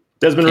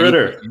 Desmond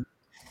Ridder.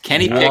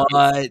 Kenny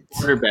Pickett,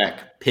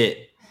 quarterback,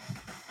 Pitt.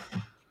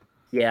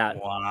 Yeah.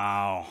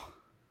 Wow.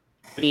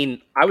 I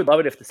mean, I would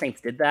love it if the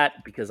Saints did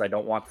that because I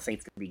don't want the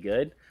Saints to be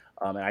good.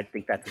 And I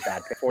think that's a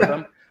bad pick for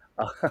them.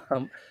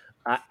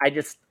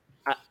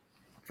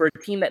 For a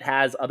team that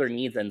has other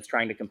needs and is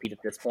trying to compete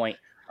at this point,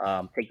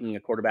 taking a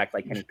quarterback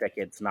like Kenny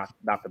Pickett's not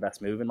the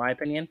best move in my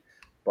opinion.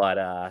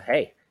 But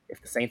hey,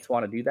 if the Saints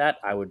want to do that,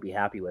 I would be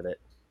happy with it.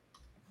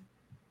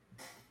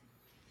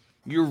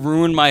 You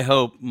ruined my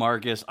hope,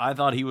 Marcus. I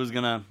thought he was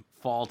going to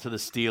fall to the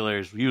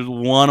Steelers. He was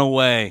one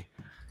away.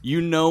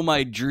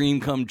 My dream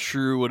come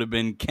true would have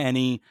been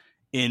Kenny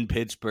in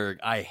Pittsburgh.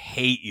 I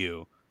hate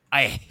you.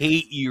 I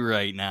hate you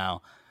right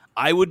now.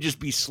 I would just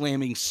be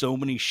slamming so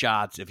many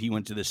shots if he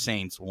went to the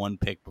Saints one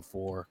pick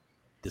before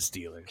the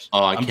Steelers.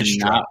 Oh, I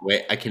cannot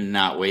wait. I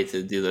cannot wait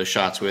to do those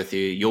shots with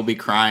you. You'll be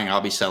crying.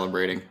 I'll be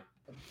celebrating.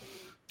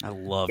 I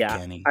love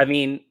Kenny. I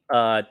mean,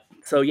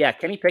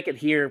 Kenny Pickett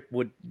here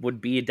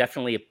would be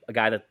definitely a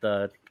guy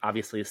that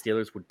obviously the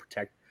Steelers would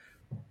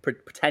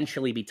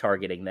potentially be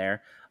targeting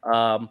there.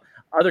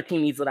 Other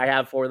team needs that I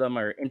have for them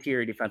are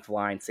interior defensive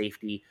line,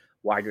 safety,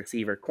 wide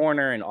receiver,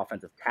 corner, and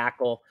offensive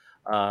tackle.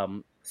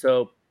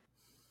 So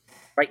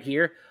right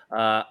here,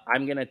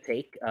 I'm going to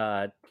take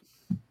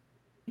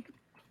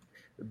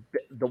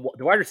the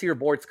wide receiver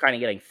board's kind of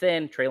getting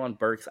thin. Treylon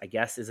Burks, I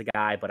guess, is a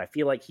guy, but I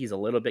feel like he's a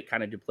little bit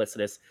kind of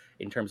duplicitous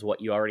in terms of what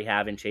you already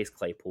have in Chase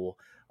Claypool.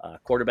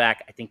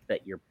 Quarterback, I think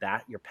that you're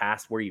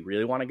past where you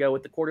really want to go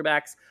with the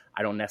quarterbacks.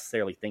 I don't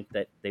necessarily think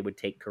that they would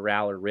take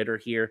Corral or Ritter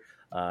here.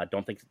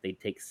 Don't think that they'd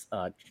take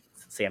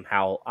Sam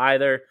Howell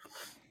either.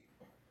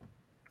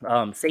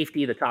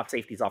 Safety, the top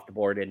safety's off the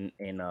board in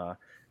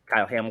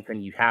Kyle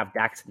Hamilton. You have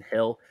Daxton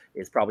Hill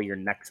is probably your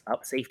next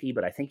up safety,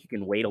 but I think you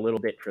can wait a little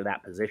bit for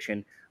that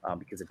position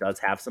because it does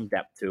have some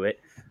depth to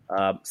it.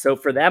 So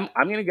for them,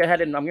 I'm going to go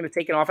ahead and I'm going to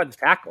take an offensive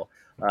tackle.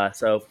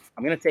 So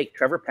I'm going to take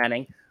Trevor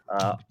Penning,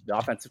 the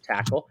offensive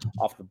tackle,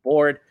 off the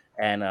board.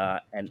 and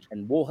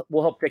we'll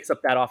help fix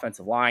up that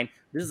offensive line.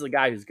 This is a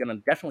guy who's going to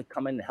definitely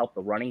come in to help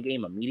the running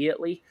game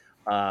immediately.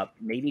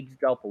 Maybe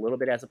develop a little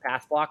bit as a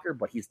pass blocker,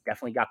 but he's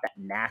definitely got that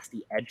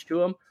nasty edge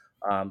to him.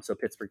 So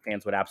Pittsburgh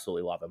fans would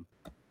absolutely love him.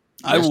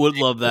 I would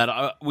love that.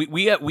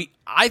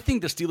 I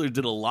think the Steelers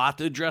did a lot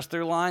to address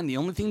their line. The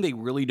only thing they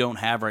really don't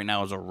have right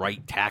now is a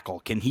right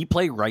tackle. Can he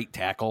play right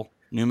tackle,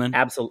 Newman?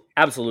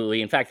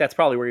 Absolutely. In fact, that's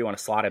probably where you want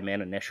to slot him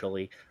in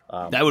initially.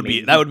 That would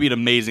be an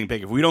amazing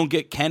pick. If we don't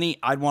get Kenny,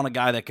 I'd want a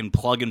guy that can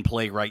plug and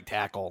play right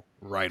tackle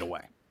right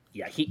away.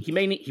 Yeah, he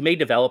may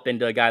develop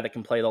into a guy that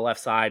can play the left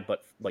side,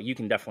 but you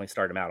can definitely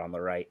start him out on the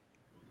right.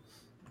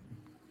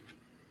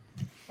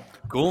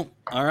 Cool.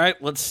 All right,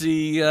 let's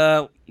see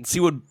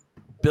what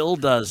Bill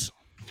does.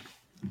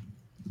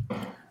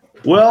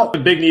 Well, a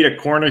big need at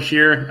corner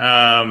here,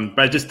 but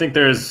I just think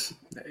there's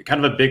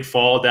kind of a big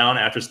fall down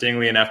after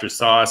Stingley and after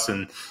Sauce,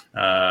 and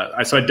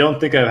so I don't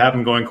think I have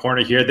them going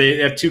corner here. They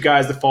have two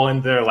guys that fall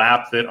into their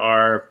lap that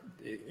are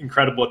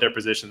incredible at their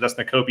positions. That's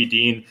Nakobe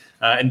Dean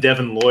and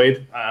Devin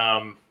Lloyd.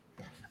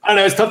 I don't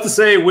know. It's tough to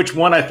say which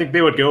one I think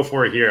they would go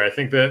for here. I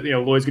think that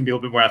Lloyd's going to be a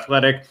little bit more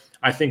athletic.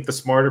 I think the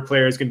smarter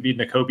player is going to be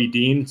Nakobe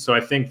Dean. So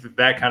I think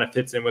that kind of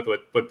fits in with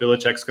what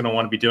Belichick's going to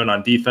want to be doing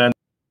on defense.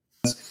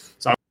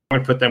 So I'm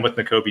going to put them with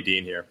Nakobe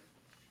Dean here.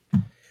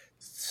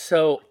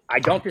 So I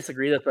don't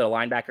disagree that the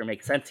linebacker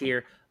makes sense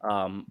here.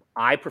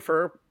 I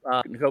prefer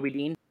Nakobe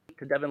Dean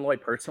to Devin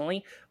Lloyd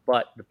personally,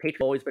 but the Patriots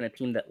have always been a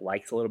team that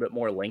likes a little bit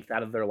more length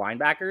out of their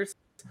linebackers.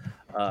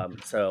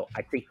 So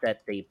I think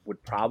that they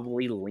would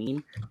probably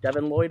lean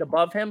Devin Lloyd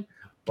above him,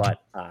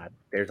 but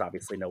there's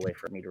obviously no way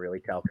for me to really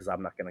tell because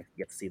I'm not going to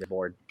get to see the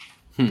board.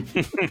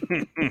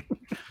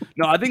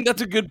 No, I think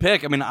that's a good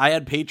pick. I mean, I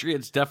had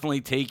Patriots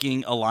definitely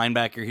taking a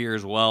linebacker here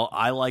as well.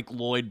 I like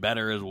Lloyd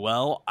better as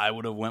well. I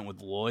would have went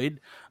with Lloyd,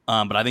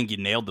 but I think you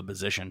nailed the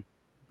position.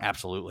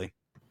 Absolutely.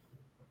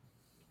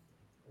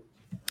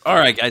 All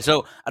right, guys.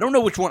 So I don't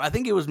know which one. I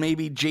think it was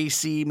maybe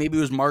JC, maybe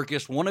it was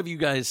Marcus. One of you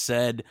guys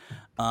said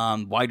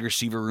wide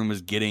receiver room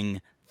is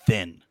getting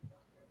thin.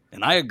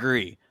 And I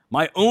agree.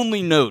 My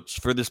only notes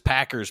for this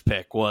Packers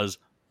pick was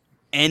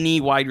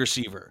any wide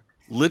receiver.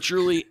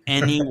 Literally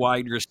any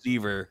wide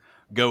receiver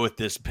go with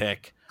this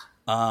pick.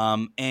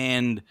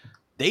 And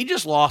they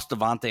just lost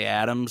Devontae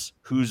Adams,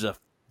 who's a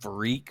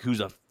freak, who's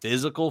a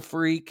physical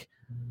freak.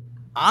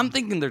 I'm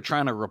thinking they're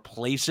trying to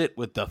replace it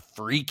with the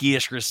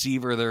freakiest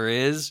receiver there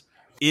is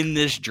in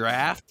this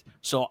draft.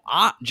 So,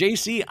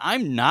 JC,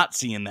 I'm not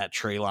seeing that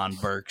Treylon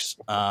Burks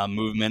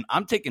movement.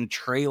 I'm taking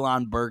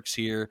Treylon Burks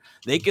here.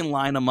 They can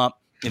line him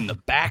up in the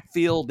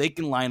backfield. They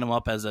can line him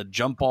up as a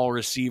jump ball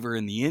receiver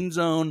in the end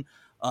zone.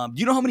 Do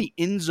you know how many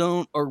end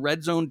zone or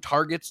red zone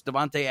targets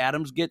Devontae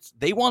Adams gets?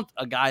 They want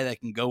a guy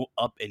that can go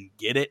up and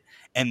get it,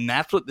 and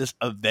that's what this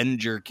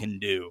Avenger can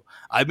do.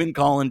 I've been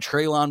calling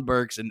Treylon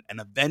Burks an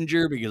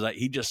Avenger because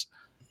he just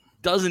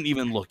doesn't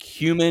even look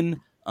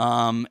human.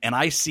 And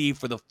I see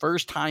for the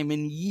first time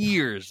in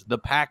years the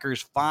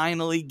Packers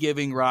finally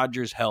giving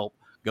Rodgers help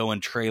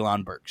going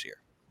Treylon Burks here.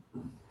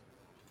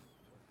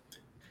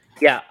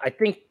 Yeah, I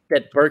think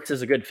that Burks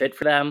is a good fit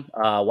for them.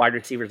 Wide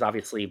receiver is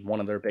obviously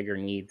one of their bigger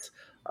needs.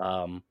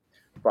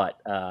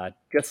 But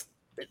just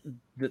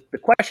the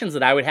questions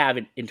that I would have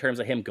in terms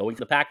of him going to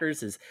the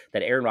Packers is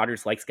that Aaron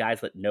Rodgers likes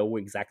guys that knows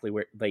exactly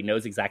where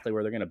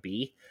they're going to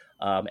be.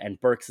 And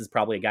Burks is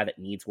probably a guy that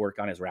needs work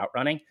on his route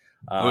running.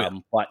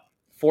 But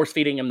force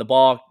feeding him the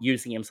ball,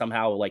 using him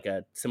somehow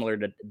similar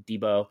to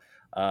Debo,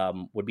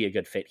 would be a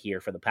good fit here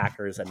for the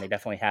Packers. And they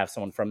definitely have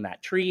someone from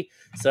that tree,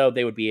 so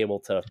they would be able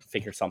to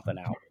figure something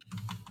out.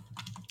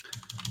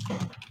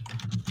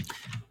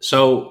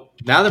 So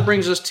now that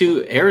brings us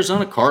to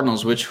Arizona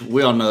Cardinals, which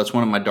we all know that's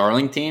one of my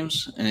darling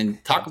teams.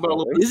 And talk about a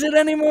little bit. Is it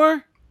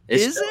anymore?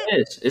 It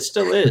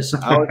still is.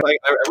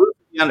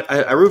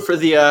 I root for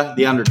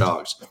the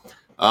underdogs.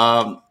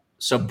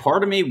 So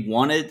part of me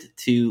wanted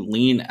to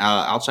lean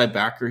outside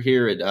backer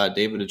here at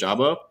David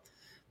Ojabo,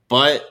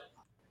 but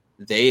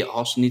they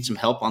also need some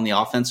help on the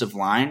offensive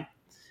line.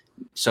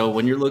 So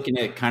when you're looking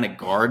at kind of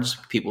guards,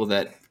 people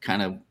that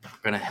kind of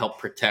going to help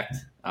protect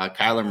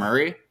Kyler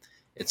Murray,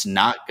 it's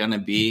not going to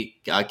be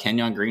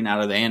Kenyon Green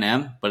out of the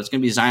A&M, but it's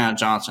going to be Zion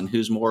Johnson,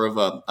 who's more of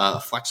a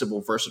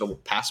flexible, versatile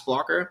pass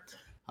blocker.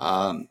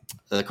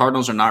 The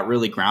Cardinals are not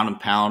really ground and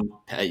pound,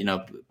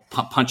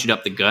 punching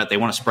up the gut. They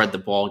want to spread the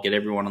ball, get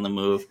everyone on the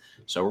move.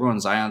 So we're going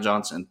Zion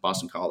Johnson,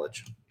 Boston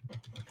College.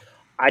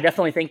 I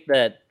definitely think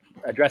that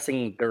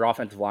addressing their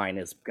offensive line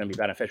is going to be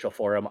beneficial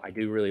for them. I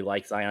do really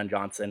like Zion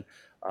Johnson.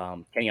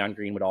 Kenyon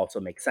Green would also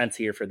make sense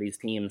here for these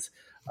teams,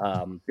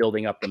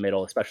 building up the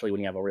middle, especially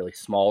when you have a really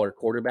smaller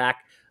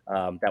quarterback.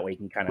 That way you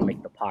can kind of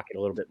make the pocket a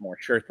little bit more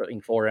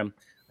sure-footing for him.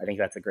 I think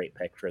that's a great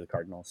pick for the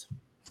Cardinals.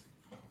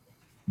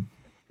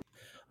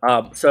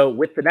 So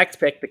with the next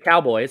pick, the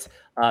Cowboys,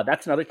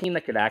 that's another team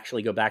that could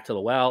actually go back to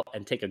the well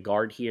and take a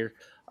guard here.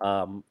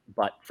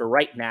 But for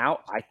right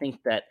now, I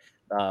think that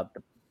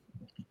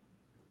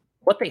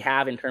what they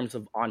have in terms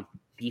of on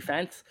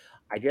defense,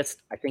 I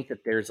think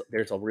that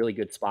there's a really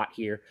good spot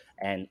here,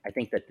 and I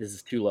think that this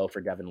is too low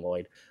for Devin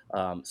Lloyd.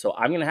 So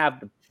I'm going to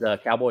have the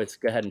Cowboys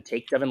go ahead and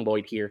take Devin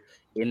Lloyd here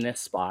in this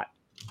spot.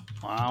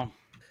 Wow.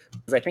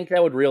 Because I think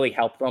that would really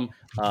help them.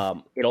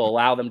 It'll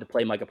allow them to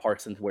play Micah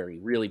Parsons where he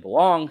really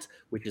belongs,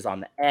 which is on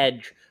the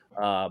edge,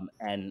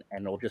 and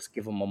it'll just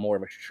give him a more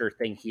of a sure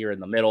thing here in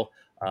the middle.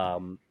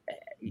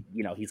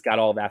 He's got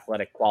all the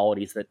athletic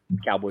qualities that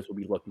Cowboys will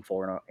be looking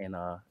for in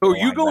a. So are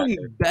you going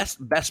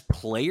best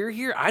player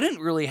here? I didn't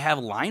really have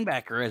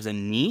linebacker as a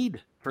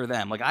need for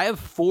them. Like I have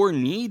 4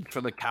 needs for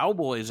the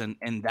Cowboys, and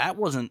that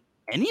wasn't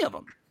any of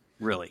them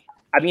really.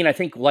 I mean, I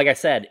think, like I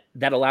said,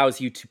 that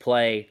allows you to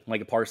play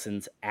Micah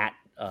Parsons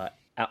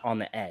on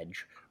the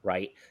edge,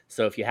 right?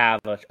 So if you have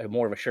a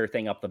more of a sure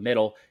thing up the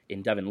middle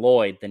in Devin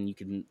Lloyd, then you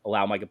can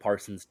allow Micah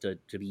Parsons to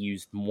be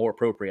used more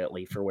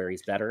appropriately for where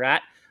he's better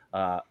at,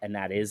 and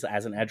that is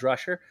as an edge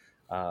rusher.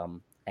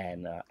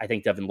 I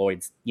think Devin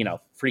Lloyd's,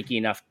 freaky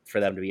enough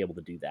for them to be able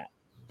to do that.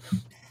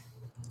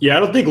 Yeah, I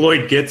don't think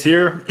Lloyd gets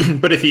here,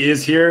 but if he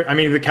is here, I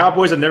mean, the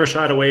Cowboys have never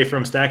shied away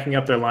from stacking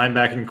up their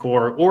linebacking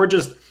core or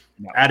just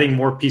adding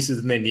more pieces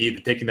than they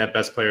need, taking that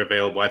best player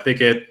available. I think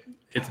it'd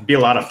be a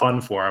lot of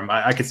fun for him.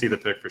 I could see the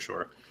pick for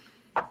sure.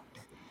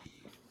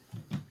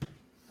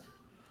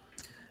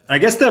 I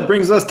guess that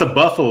brings us to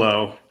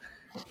Buffalo.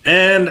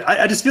 And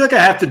I just feel like I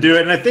have to do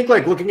it. And I think,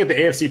 like, looking at the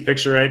AFC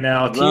picture right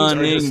now, teams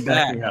are just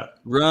stacking up.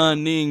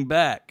 Running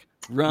back.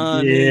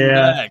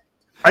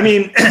 I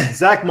mean,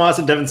 Zach Moss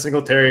and Devin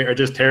Singletary are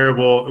just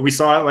terrible. We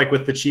saw it, like,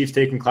 with the Chiefs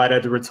taking Clyde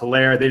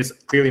Edwards-Helaire. They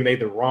just clearly made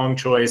the wrong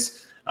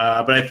choice.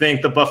 But I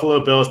think the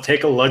Buffalo Bills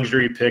take a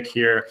luxury pick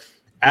here,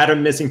 add a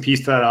missing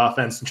piece to that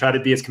offense, and try to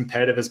be as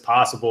competitive as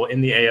possible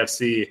in the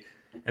AFC.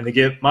 And they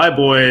get my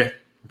boy,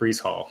 Breece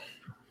Hall.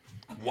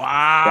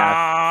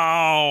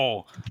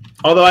 Wow.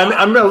 Although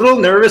I'm a little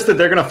nervous that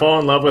they're going to fall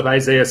in love with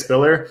Isaiah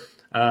Spiller.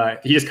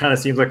 He just kind of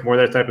seems like more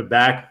their type of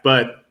back,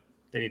 but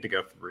they need to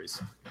go for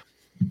Breece.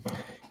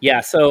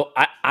 Yeah, so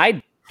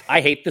I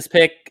hate this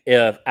pick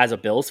as a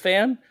Bills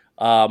fan.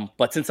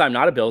 But since I'm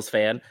not a Bills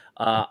fan,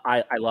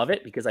 I love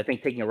it because I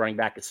think taking a running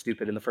back is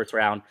stupid in the first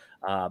round.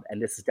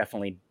 And this is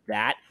definitely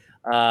that.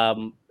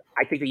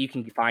 I think that you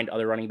can find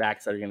other running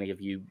backs that are going to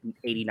give you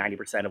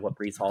 80-90% of what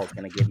Breece Hall is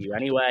going to give you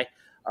anyway.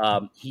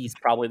 He's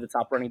probably the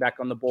top running back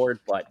on the board,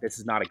 but this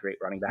is not a great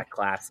running back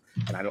class,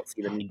 and I don't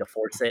see the need to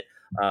force it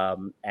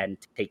and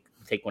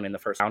take one in the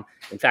first round.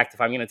 In fact,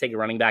 if I'm going to take a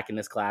running back in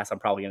this class, I'm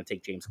probably going to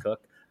take James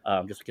Cook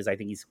just because I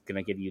think he's going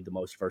to give you the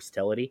most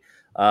versatility.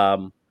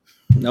 No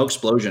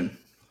explosion.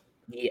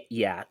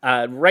 Yeah.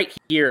 Right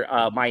here,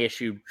 my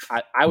issue,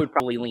 I would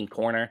probably lean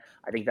corner.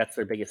 I think that's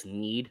their biggest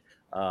need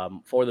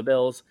for the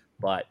Bills.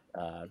 But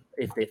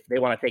if they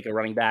want to take a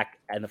running back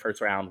in the first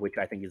round, which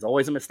I think is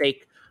always a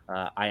mistake,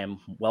 I am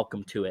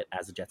welcome to it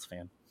as a Jets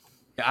fan.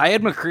 I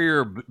had McCree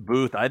or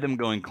Booth. I had them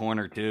going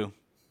corner too.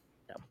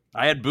 Yeah.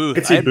 I had Booth. I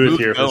could see Booth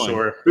here going. For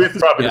sure. Booth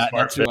is probably the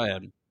smart that's who I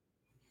had.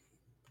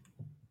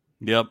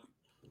 Yep.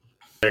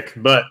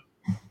 But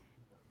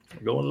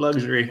going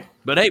luxury.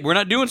 But hey, we're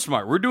not doing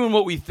smart. We're doing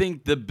what we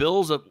think the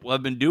Bills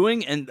have been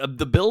doing, and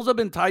the Bills have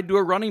been tied to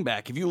a running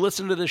back. If you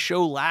listened to the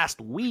show last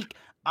week,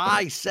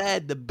 I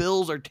said the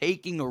Bills are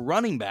taking a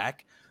running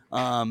back.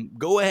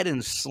 Go ahead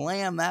and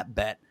slam that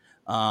bet.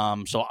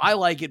 So I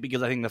like it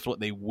because I think that's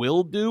what they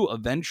will do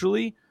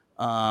eventually.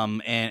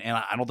 And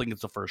I don't think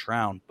it's the first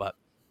round, but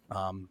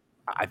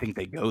I think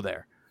they go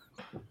there.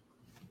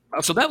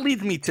 So that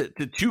leads me to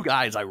 2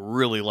 guys I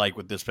really like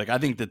with this pick. I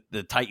think that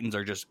the Titans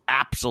are just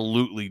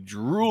absolutely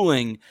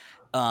drooling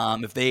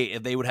if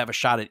they would have a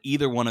shot at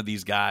either one of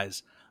these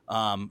guys.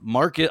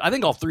 Marcus, I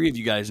think all 3 of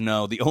you guys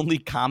know the only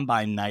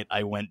combine night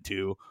I went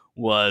to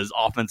was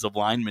offensive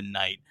lineman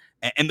night.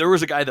 And there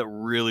was a guy that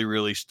really,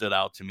 really stood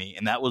out to me,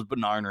 and that was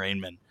Bernard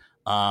Rainman.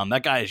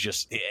 That guy is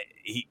just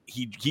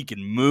he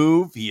can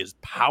move. He is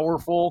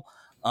powerful.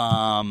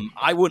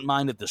 I wouldn't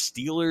mind if the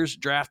Steelers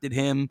drafted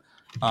him.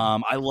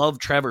 I love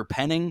Trevor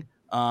Penning.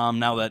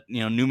 Now that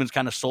Newman's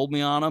kind of sold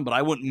me on him, but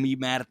I wouldn't be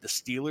mad if the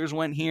Steelers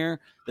went here.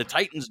 The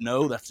Titans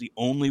know that's the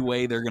only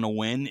way they're going to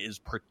win is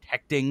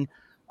protecting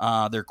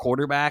their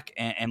quarterback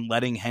and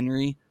letting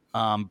Henry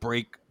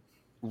break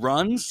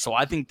runs. So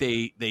I think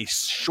they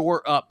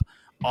shore up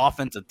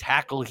offensive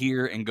tackle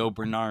here and go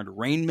Bernard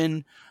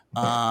Rainman.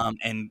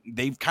 And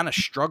they've kind of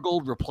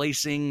struggled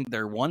replacing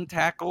their one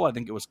tackle. I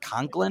think it was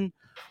Conklin.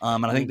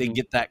 And I think they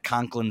get that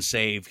Conklin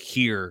save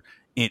here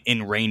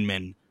in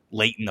Rainman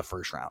late in the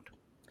first round.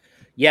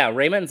 Yeah,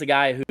 Raymond's a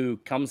guy who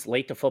comes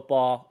late to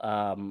football,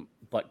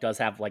 but does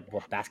have a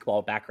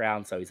basketball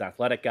background. So he's an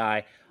athletic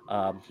guy.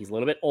 He's a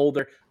little bit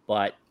older,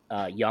 but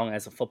young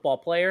as a football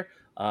player.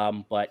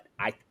 But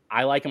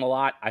I like him a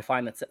lot. I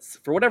find that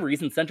for whatever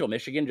reason, Central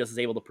Michigan just is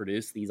able to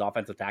produce these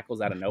offensive tackles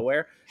out of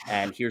nowhere.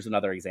 And here's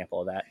another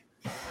example of that.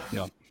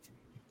 Yeah.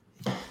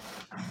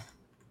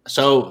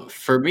 So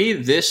for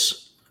me,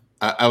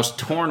 I was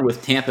torn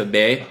with Tampa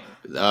Bay.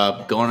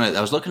 I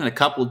was looking at a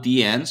couple of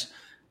DNs.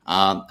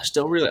 I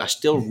still really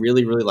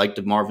like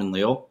DeMarvin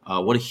Leal.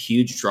 What a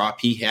huge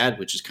drop he had,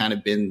 which has kind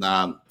of been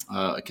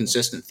a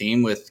consistent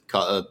theme with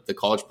the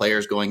college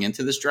players going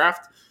into this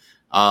draft.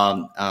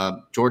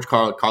 George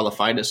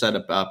Karlaftis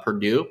at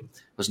Purdue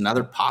was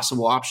another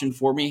possible option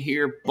for me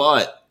here,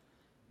 but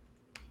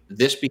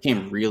this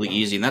became really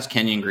easy, and that's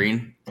Kenyon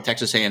Green,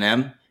 Texas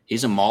A&M.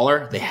 He's a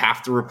mauler. They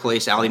have to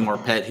replace Ali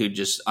Marpet, who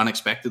just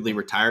unexpectedly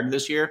retired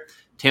this year.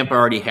 Tampa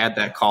already had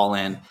that call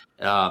in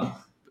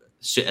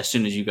as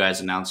soon as you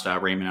guys announced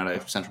Raymond out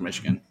of Central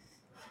Michigan.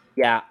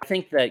 Yeah, I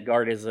think that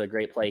guard is a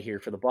great play here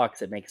for the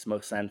Bucks. It makes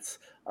most sense.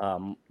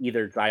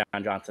 Either Zion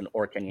Johnson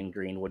or Kenyon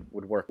Green would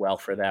work well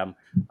for them.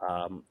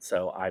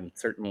 So I'm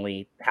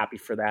certainly happy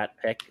for that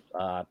pick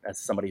as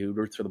somebody who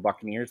roots for the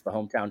Buccaneers, the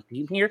hometown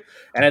team here.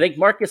 And I think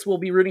Marcus will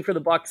be rooting for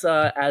the Bucks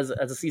as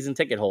a season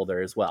ticket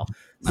holder as well.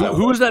 So,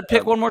 who was that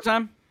pick one more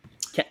time?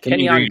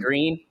 Kenyon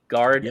Green,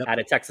 guard Yep. out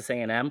of Texas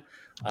A&M.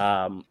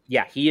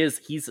 Yeah,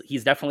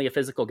 he's definitely a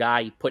physical guy.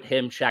 You put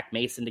him, Shaq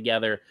Mason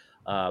together.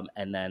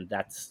 And then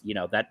that's,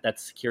 that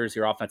secures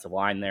your offensive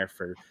line there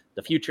for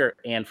the future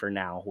and for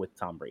now with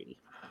Tom Brady.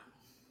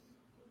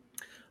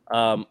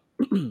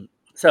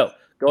 So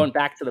going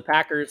back to the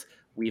Packers,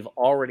 we've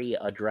already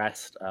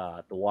addressed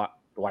the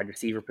wide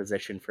receiver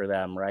position for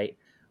them, right?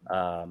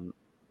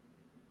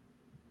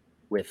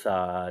 With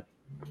Traylon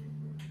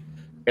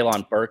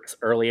Burks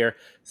earlier.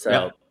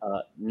 So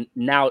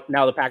now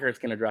the Packers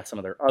can address some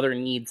of their other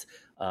needs.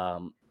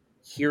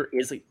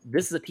 This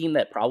is a team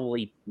that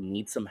probably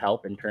needs some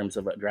help in terms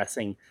of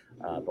addressing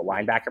the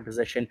linebacker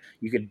position.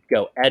 You could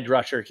go edge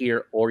rusher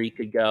here, or you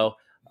could go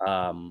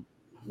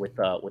with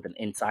an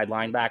inside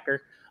linebacker.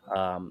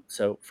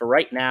 So for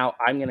right now,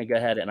 I'm going to go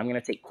ahead and I'm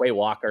going to take Quay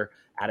Walker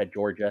out of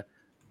Georgia.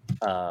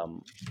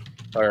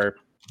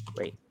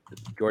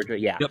 Georgia,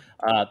 yeah. Yep.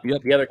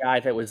 The other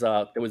guy that was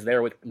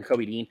there with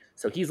Nakobe Dean.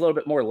 So he's a little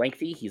bit more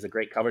lengthy. He's a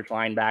great coverage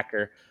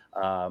linebacker.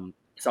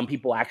 Some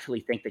people actually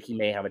think that he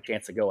may have a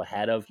chance to go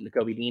ahead of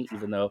Nakobe Dean,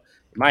 even though,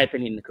 in my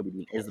opinion, Nakobe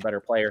Dean is the better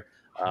player.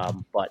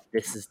 But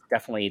this has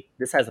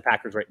the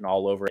Packers written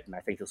all over it, and I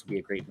think this will be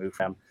a great move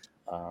for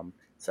them.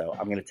 So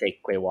I'm going to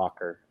take Quay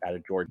Walker out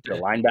of Georgia,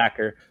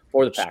 linebacker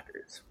for the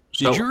Packers.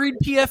 Did you read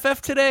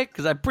PFF today?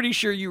 Because I'm pretty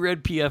sure you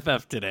read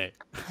PFF today.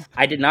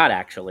 I did not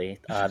actually.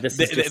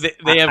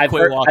 They have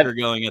Quay Walker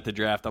going at the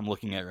draft. I'm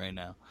looking at right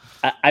now.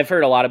 I've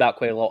heard a lot about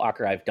Quay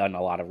Walker. I've done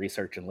a lot of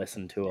research and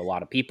listened to a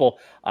lot of people.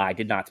 I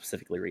did not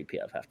specifically read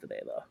PFF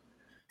today, though.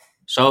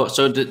 So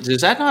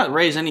does that not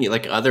raise any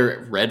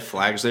other red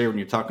flags there when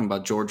you're talking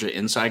about Georgia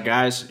inside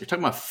guys? You're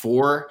talking about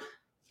 4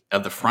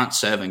 of the front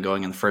 7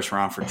 going in the first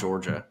round for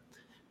Georgia.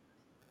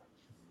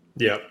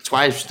 Yeah, that's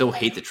why I still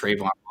hate the Trayvon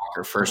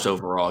Walker first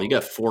overall. You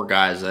got 4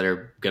 guys that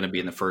are going to be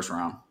in the first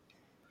round.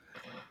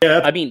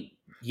 Yeah, I mean,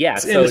 yeah,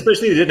 and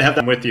especially you didn't have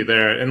them with you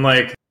there, and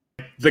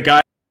the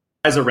guys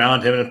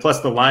around him, and plus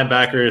the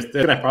linebackers,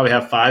 they're going to probably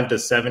have 5 to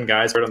 7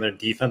 guys on their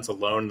defense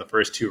alone in the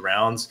first 2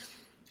 rounds.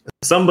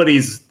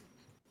 Somebody's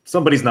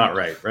not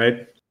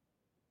right?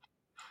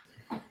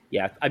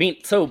 Yeah, I mean,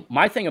 so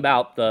my thing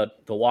about the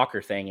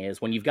Walker thing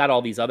is when you've got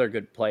all these other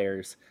good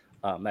players,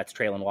 that's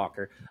Traylon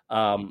Walker.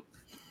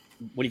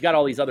 When you've got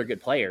all these other good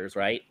players,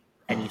 right,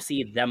 and you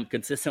see them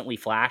consistently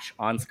flash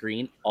on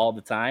screen all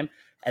the time,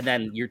 and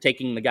then you're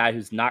taking the guy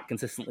who's not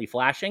consistently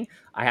flashing,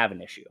 I have an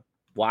issue.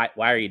 Why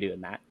are you doing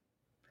that?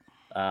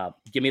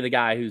 Give me the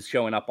guy who's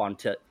showing up on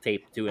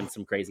tape doing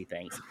some crazy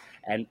things.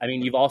 And, I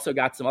mean, you've also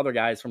got some other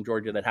guys from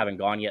Georgia that haven't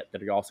gone yet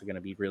that are also going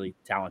to be really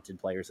talented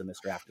players in this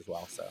draft as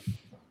well. So,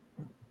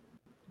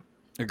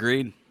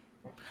 agreed.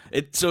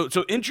 So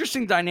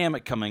interesting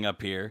dynamic coming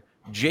up here.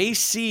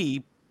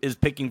 JC is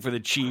picking for the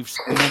Chiefs,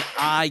 and then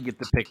I get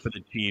to pick for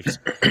the Chiefs.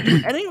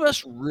 Do any of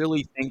us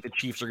really think the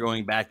Chiefs are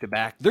going back to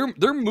back?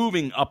 They're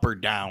moving up or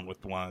down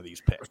with one of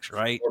these picks,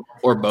 right?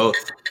 Or both.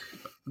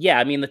 Yeah,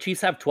 I mean, the Chiefs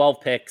have 12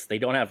 picks. They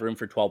don't have room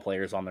for 12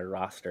 players on their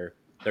roster.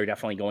 They're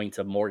definitely going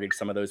to mortgage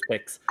some of those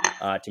picks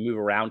to move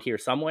around here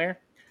somewhere.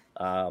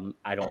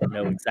 I don't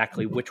know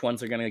exactly which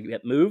ones are going to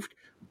get moved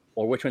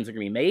or which ones are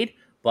going to be made,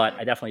 but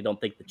I definitely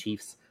don't think the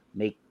Chiefs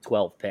make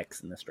 12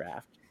 picks in this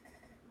draft.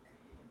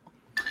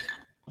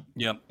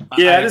 Yep.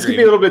 Yeah, this could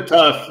be a little bit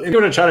tough. I'm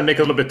going to try to make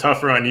it a little bit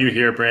tougher on you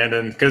here,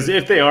 Brandon, because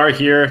if they are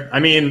here, I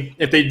mean,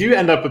 if they do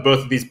end up with both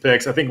of these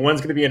picks, I think one's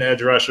going to be an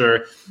edge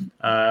rusher.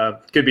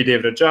 Could be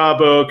David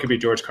Ojabo, could be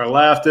George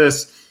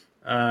Karlaftis.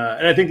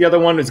 And I think the other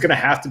one is going to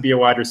have to be a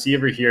wide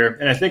receiver here.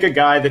 And I think a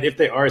guy that if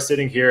they are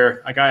sitting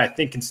here, a guy I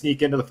think can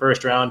sneak into the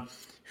first round,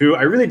 who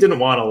I really didn't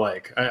want to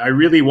like. I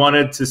really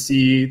wanted to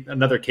see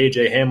another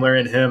KJ Hamler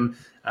in him.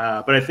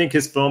 But I think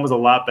his film is a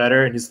lot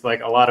better, and he's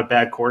a lot of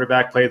bad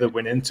quarterback play that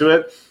went into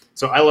it.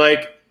 So I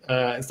like,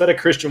 instead of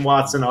Christian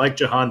Watson, I like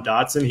Jahan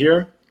Dotson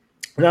here.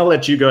 And I'll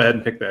let you go ahead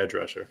and pick the edge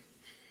rusher.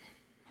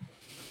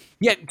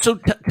 Yeah, so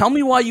tell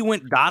me why you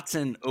went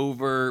Dotson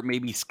over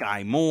maybe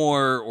Sky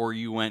Moore, or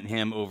you went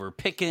him over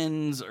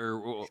Pickens,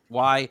 or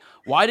why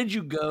did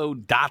you go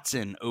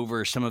Dotson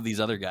over some of these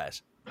other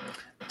guys?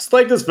 Just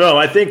like this film,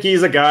 I think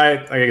he's a guy,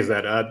 like I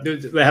said,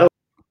 they had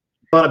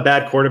a lot of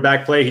bad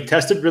quarterback play. He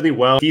tested really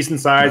well,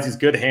 decent size, he's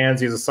good hands,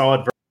 he's a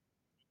solid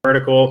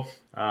vertical,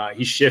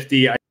 he's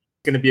shifty.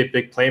 going to be a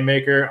big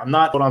playmaker. I'm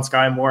not on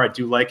Sky Moore. I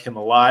do like him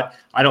a lot.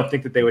 I don't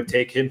think that they would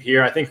take him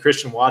here. I think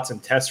Christian Watson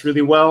tests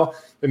really well,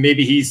 but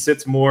maybe he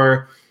sits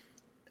more.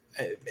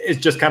 It's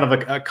just kind of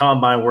a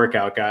combine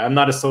workout guy. I'm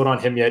not as sold on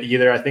him yet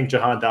either. I think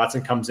Jahan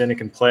Dotson comes in and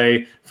can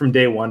play from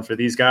day one for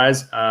these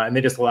guys. And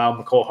they just allow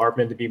McCole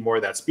Hardman to be more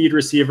of that speed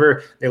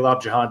receiver. They allow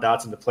Jahan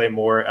Dotson to play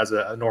more as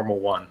a normal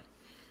one.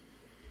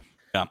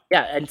 Yeah.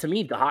 And to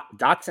me,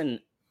 Dotson,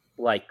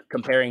 like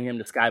comparing him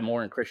to Sky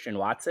Moore and Christian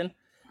Watson,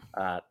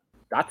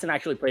 Dotson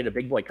actually played a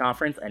big boy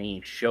conference and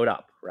he showed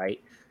up,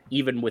 right?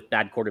 Even with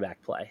bad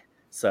quarterback play.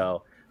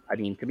 So, I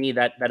mean, to me,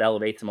 that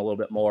elevates him a little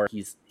bit more.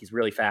 He's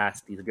really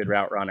fast. He's a good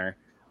route runner.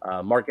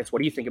 Marcus, what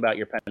do you think about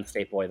your Penn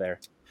State boy there?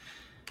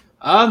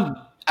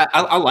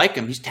 I like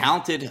him. He's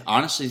talented.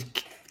 Honestly,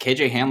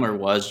 KJ Hamler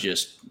was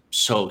just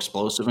so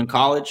explosive in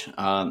college.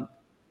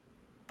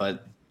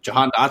 But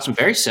Jahan Dotson,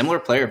 very similar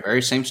player,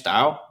 very same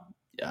style.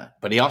 Yeah,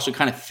 but he also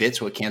kind of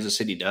fits what Kansas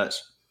City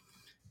does.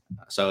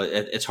 So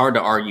it's hard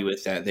to argue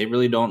with that. They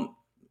really don't,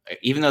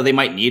 even though they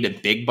might need a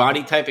big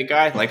body type of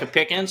guy like a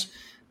Pickens,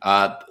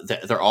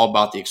 they're all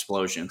about the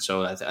explosion.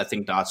 So I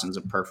think Dotson's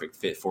a perfect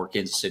fit for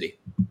Kansas City.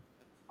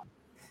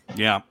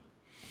 Yeah.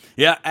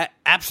 Yeah,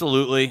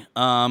 absolutely.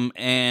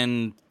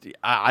 And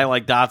I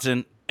like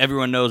Dotson.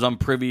 Everyone knows I'm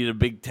privy to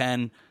Big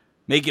Ten.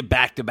 Make it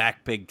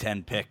back-to-back Big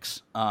Ten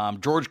picks.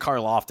 George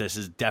Karlaftis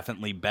is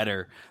definitely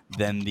better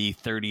than the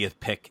 30th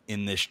pick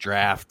in this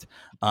draft.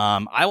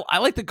 I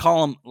like to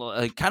call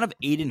him kind of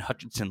Aiden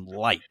Hutchinson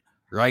light,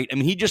 right? I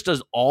mean, he just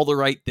does all the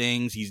right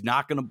things. He's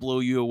not going to blow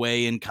you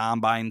away in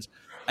combines.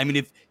 I mean,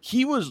 if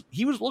he was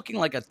looking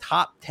like a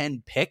top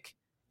 10 pick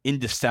in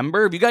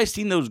December. Have you guys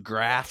seen those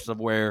graphs of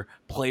where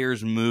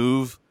players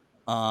move?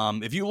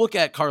 If you look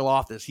at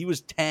Karlaftis, he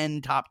was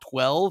 10, top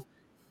 12,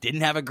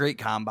 didn't have a great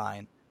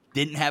combine,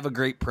 didn't have a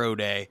great pro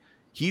day.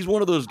 He's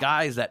one of those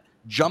guys that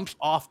jumps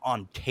off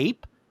on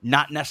tape,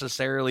 not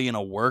necessarily in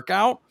a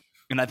workout,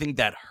 and I think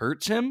that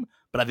hurts him,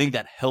 but I think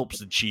that helps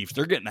the Chiefs.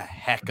 They're getting a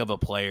heck of a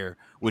player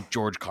with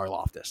George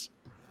Karlaftis.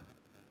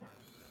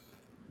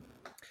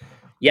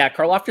 Yeah,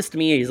 Karlaftis to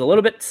me, he's a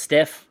little bit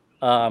stiff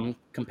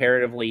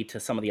comparatively to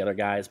some of the other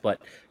guys,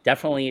 but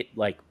definitely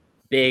like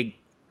big,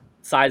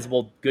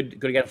 sizable,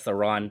 good against the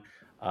run.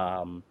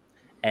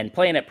 And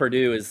playing at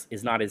Purdue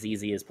is not as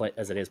easy as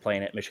it is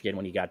playing at Michigan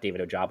when you got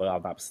David Ojabo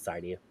on the opposite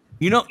side of you.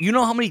 You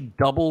know how many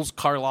doubles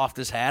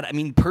Karlaftis had? I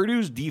mean,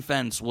 Purdue's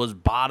defense was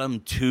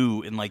bottom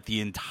 2 in like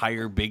the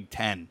entire Big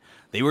Ten.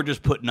 They were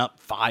just putting up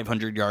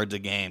 500 yards a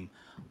game.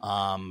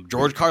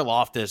 George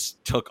Karlaftis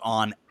took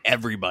on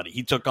everybody.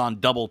 He took on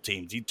double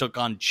teams. He took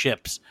on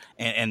chips.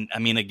 And I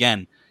mean,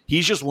 again,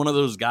 he's just one of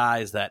those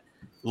guys that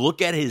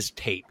look at his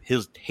tape.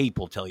 His tape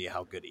will tell you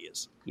how good he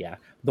is. Yeah.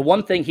 The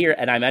one thing here,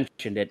 and I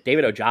mentioned it,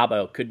 David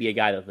Ojabo could be a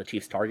guy that the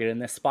Chiefs target in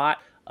this spot,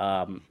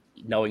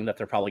 knowing that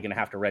they're probably going to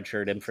have to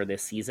redshirt him for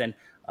this season,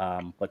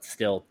 but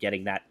still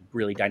getting that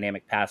really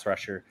dynamic pass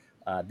rusher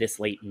this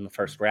late in the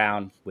first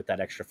round with that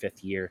extra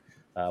fifth year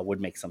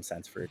would make some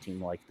sense for a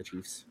team like the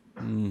Chiefs.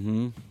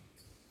 Mm-hmm.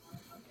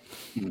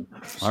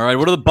 All right,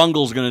 what are the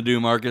Bungles going to do,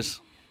 Marcus?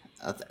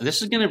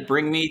 This is going to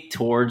bring me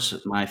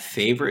towards my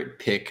favorite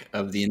pick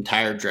of the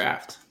entire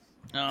draft.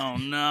 Oh,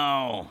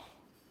 no.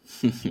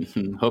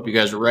 Hope you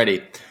guys are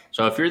ready.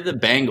 So if you're the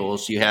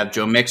Bengals, you have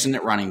Joe Mixon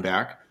at running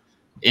back,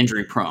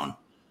 injury prone.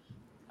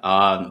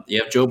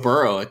 You have Joe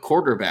Burrow at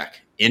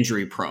quarterback,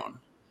 injury prone.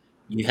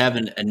 You have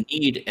a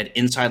need at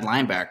inside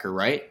linebacker,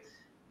 right?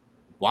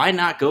 Why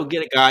not go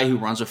get a guy who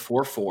runs a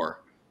 4.4?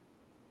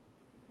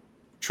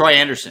 Troy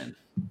Anderson,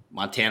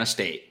 Montana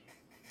State.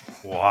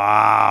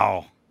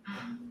 Wow.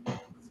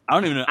 I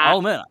don't even know. I'll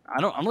admit,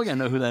 I'm looking to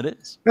know who that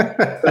is.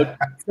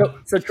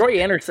 So Troy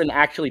Anderson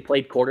actually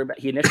played quarterback.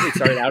 He initially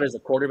started out as a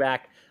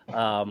quarterback.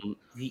 And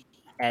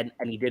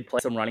he did play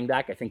some running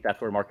back. I think that's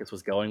where Marcus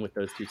was going with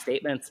those two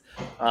statements.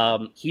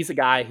 He's a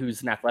guy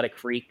who's an athletic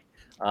freak.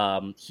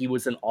 He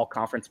was an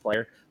all-conference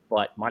player,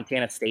 but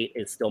Montana State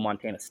is still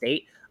Montana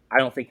State. I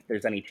don't think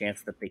there's any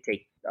chance that they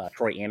take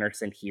Troy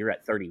Anderson here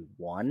at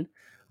 31.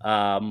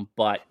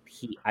 But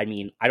I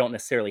don't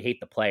necessarily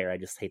hate the player. I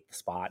just hate the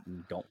spot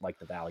and don't like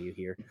the value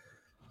here.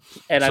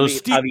 And so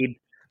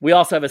we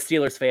also have a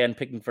Steelers fan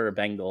picking for the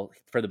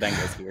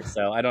Bengals here.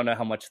 So I don't know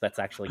how much that's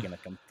actually going to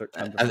come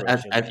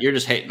to you're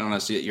just hating on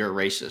us. You're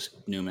a racist,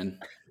 Newman.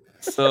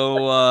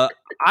 So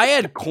I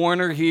had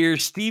corner here.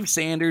 Steve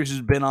Sanders,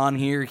 who's been on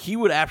here, he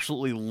would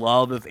absolutely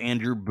love if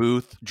Andrew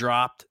Booth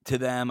dropped to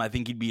them. I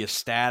think he'd be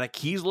ecstatic.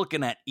 He's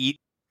looking at he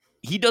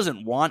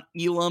doesn't want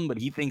Elam, but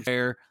he thinks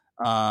the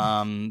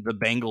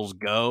Bengals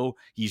go.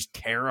 He's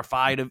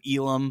terrified of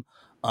Elam.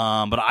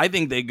 But I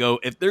think they go,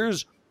 if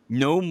there's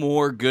no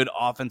more good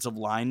offensive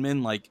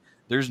linemen, like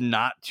there's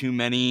not too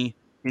many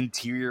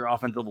interior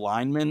offensive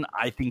linemen,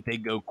 I think they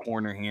go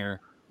corner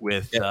here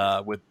with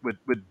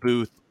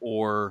Booth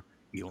or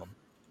Elam.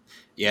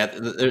 Yeah,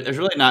 there's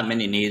really not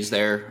many needs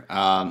there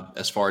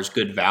as far as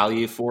good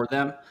value for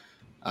them.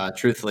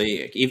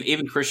 Truthfully,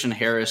 even Christian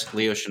Harris,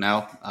 Leo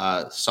Chanel,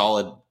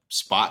 solid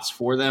spots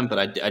for them.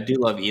 But I do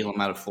love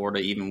Elam out of Florida,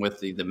 even with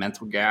the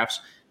mental gaffes.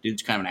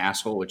 Dude's kind of an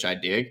asshole, which I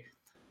dig.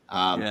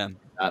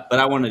 But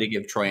I wanted to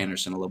give Troy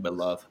Anderson a little bit of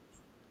love.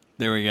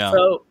 There we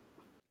go.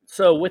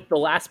 So with the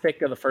last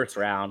pick of the first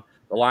round,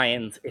 the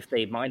Lions, if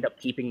they wind up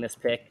keeping this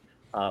pick,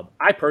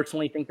 I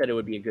personally think that it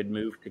would be a good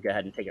move to go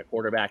ahead and take a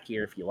quarterback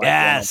here if you like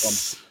one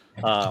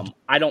of them.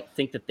 I don't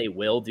think that they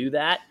will do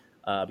that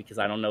because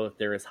I don't know if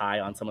they're as high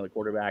on some of the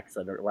quarterbacks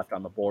that are left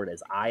on the board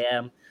as I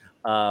am.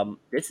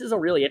 This is a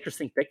really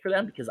interesting pick for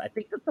them because I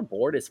think that the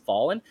board is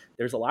fallen.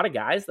 There's a lot of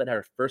guys that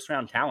are first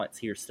round talents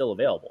here still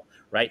available,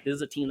 right? This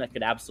is a team that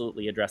could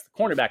absolutely address the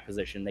cornerback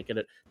position.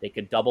 They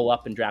could double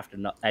up and draft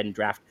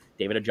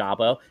David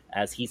Ajabo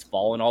as he's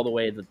fallen all the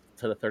way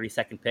to the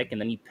 32nd pick,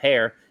 and then you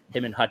pair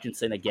him and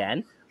Hutchinson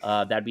again.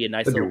 That'd be a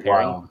nice little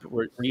pairing.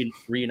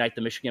 Reunite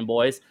the Michigan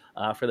boys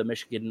for the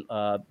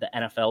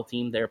NFL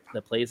team there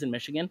that plays in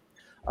Michigan.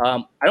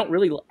 I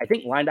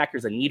think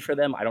linebacker's a need for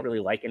them. I don't really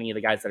like any of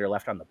the guys that are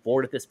left on the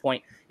board at this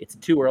point. It's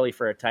too early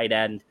for a tight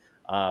end.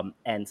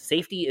 And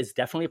safety is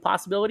definitely a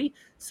possibility.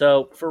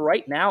 So for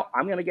right now,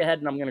 I'm going to go ahead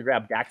and I'm going to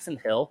grab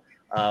Daxton Hill,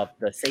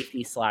 the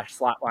safety /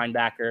 slot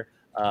linebacker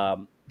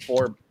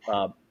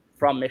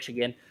from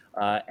Michigan.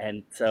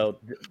 And so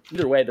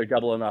either way, they're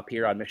doubling up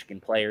here on Michigan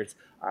players.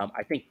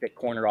 I think that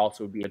corner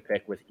also would be a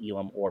pick with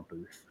Elam or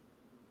Booth.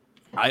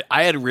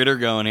 I had Ritter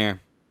going here.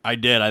 I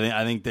did.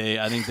 I think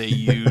they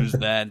use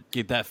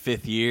get that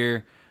 5th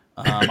year.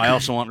 I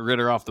also want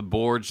Ritter off the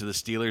board so the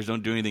Steelers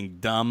don't do anything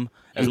dumb.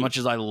 As much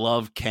as I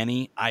love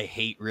Kenny, I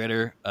hate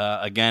Ritter.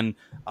 Again,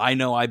 I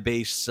know I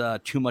base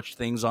too much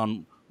things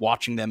on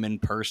watching them in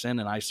person,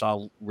 and I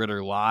saw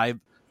Ritter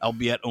live,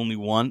 albeit only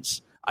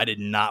once. I did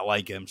not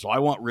like him, so I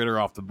want Ritter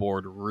off the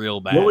board real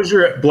bad. What was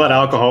your blood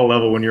alcohol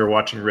level when you were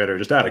watching Ritter?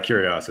 Just out of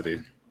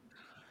curiosity.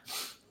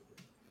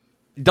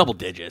 Double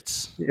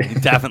digits.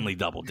 Definitely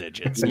double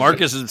digits.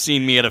 Marcus has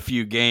seen me at a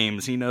few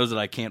games. He knows that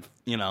I can't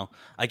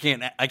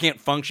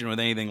function with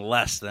anything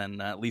less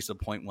than at least a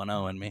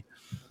 0.10 in me.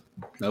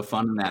 No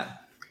fun in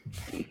that.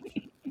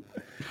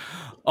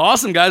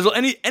 Awesome, guys. Well,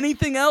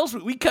 anything else?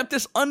 We kept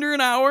this under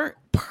an hour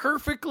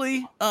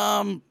perfectly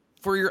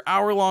for your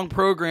hour-long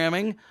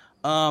programming.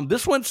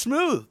 This went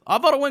smooth. I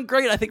thought it went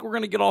great. I think we're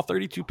going to get all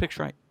 32 picks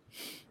right.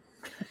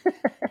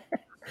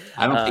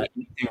 I don't think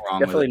anything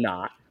wrong definitely with it.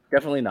 not.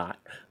 Definitely not.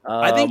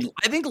 I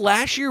think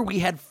last year we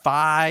had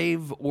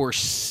 5 or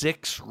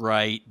 6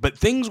 right, but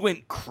things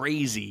went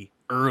crazy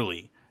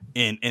early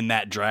in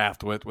that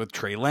draft with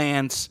Trey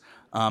Lance,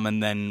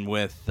 and then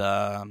with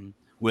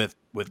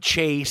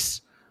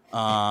Chase,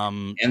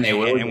 and they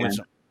will.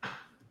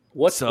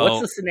 What's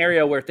the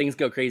scenario where things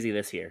go crazy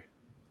this year?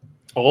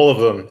 All of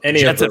them.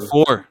 Jets at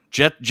 4.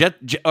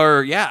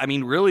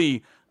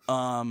 Really.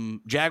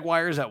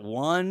 Jaguars at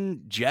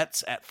 1,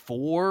 Jets at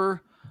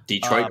 4.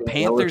 Detroit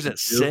Panthers at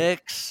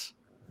 6.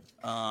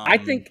 I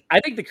think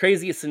the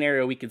craziest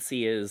scenario we could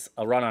see is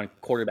a run on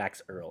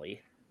quarterbacks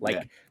early.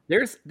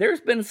 There's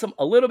been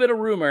a little bit of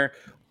rumor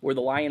where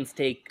the Lions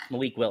take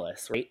Malik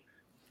Willis, right?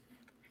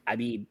 I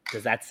mean,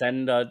 does that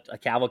send a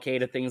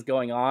cavalcade of things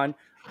going on?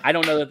 I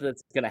don't know that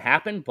that's going to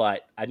happen,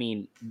 but I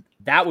mean,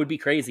 that would be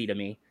crazy to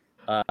me.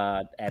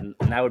 And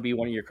that would be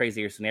one of your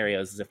crazier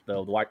scenarios is if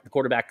the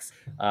quarterbacks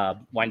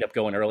wind up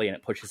going early and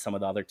it pushes some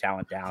of the other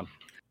talent down.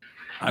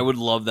 I would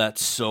love that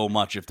so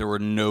much if there were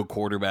no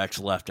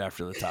quarterbacks left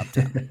after the top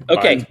 10.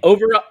 Okay,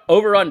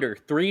 over under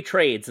 3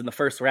 trades in the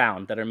first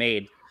round that are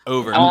made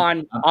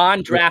on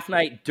draft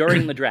night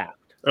during the draft.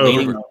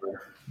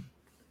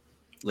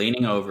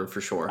 Leaning over for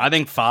sure. I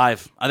think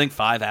 5. I think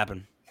 5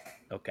 happen.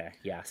 Okay,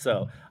 yeah.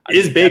 So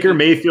is Baker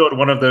Mayfield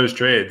one of those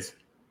trades?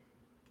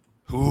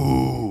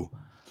 Ooh,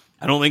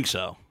 I don't think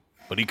so,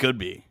 but he could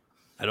be.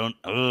 I didn't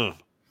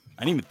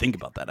even think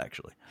about that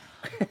actually.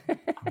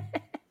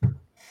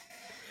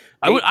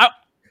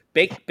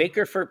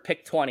 Baker for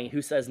pick 20.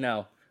 Who says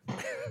no?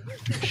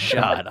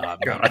 Shut up.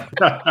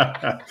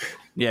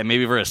 Yeah,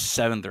 maybe for a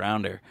 7th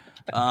rounder.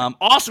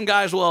 Awesome,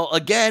 guys. Well,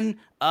 again,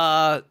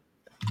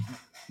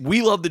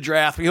 we love the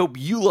draft. We hope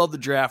you love the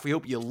draft. We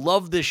hope you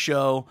love this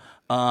show.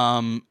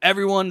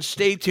 Everyone,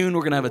 stay tuned.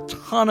 We're going to have a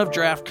ton of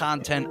draft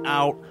content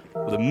out.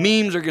 The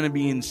memes are going to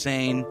be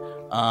insane.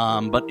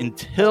 But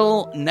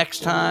until next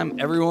time,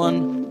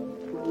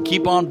 everyone,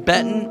 keep on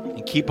betting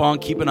and keep on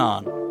keeping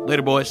on.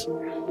 Later, boys.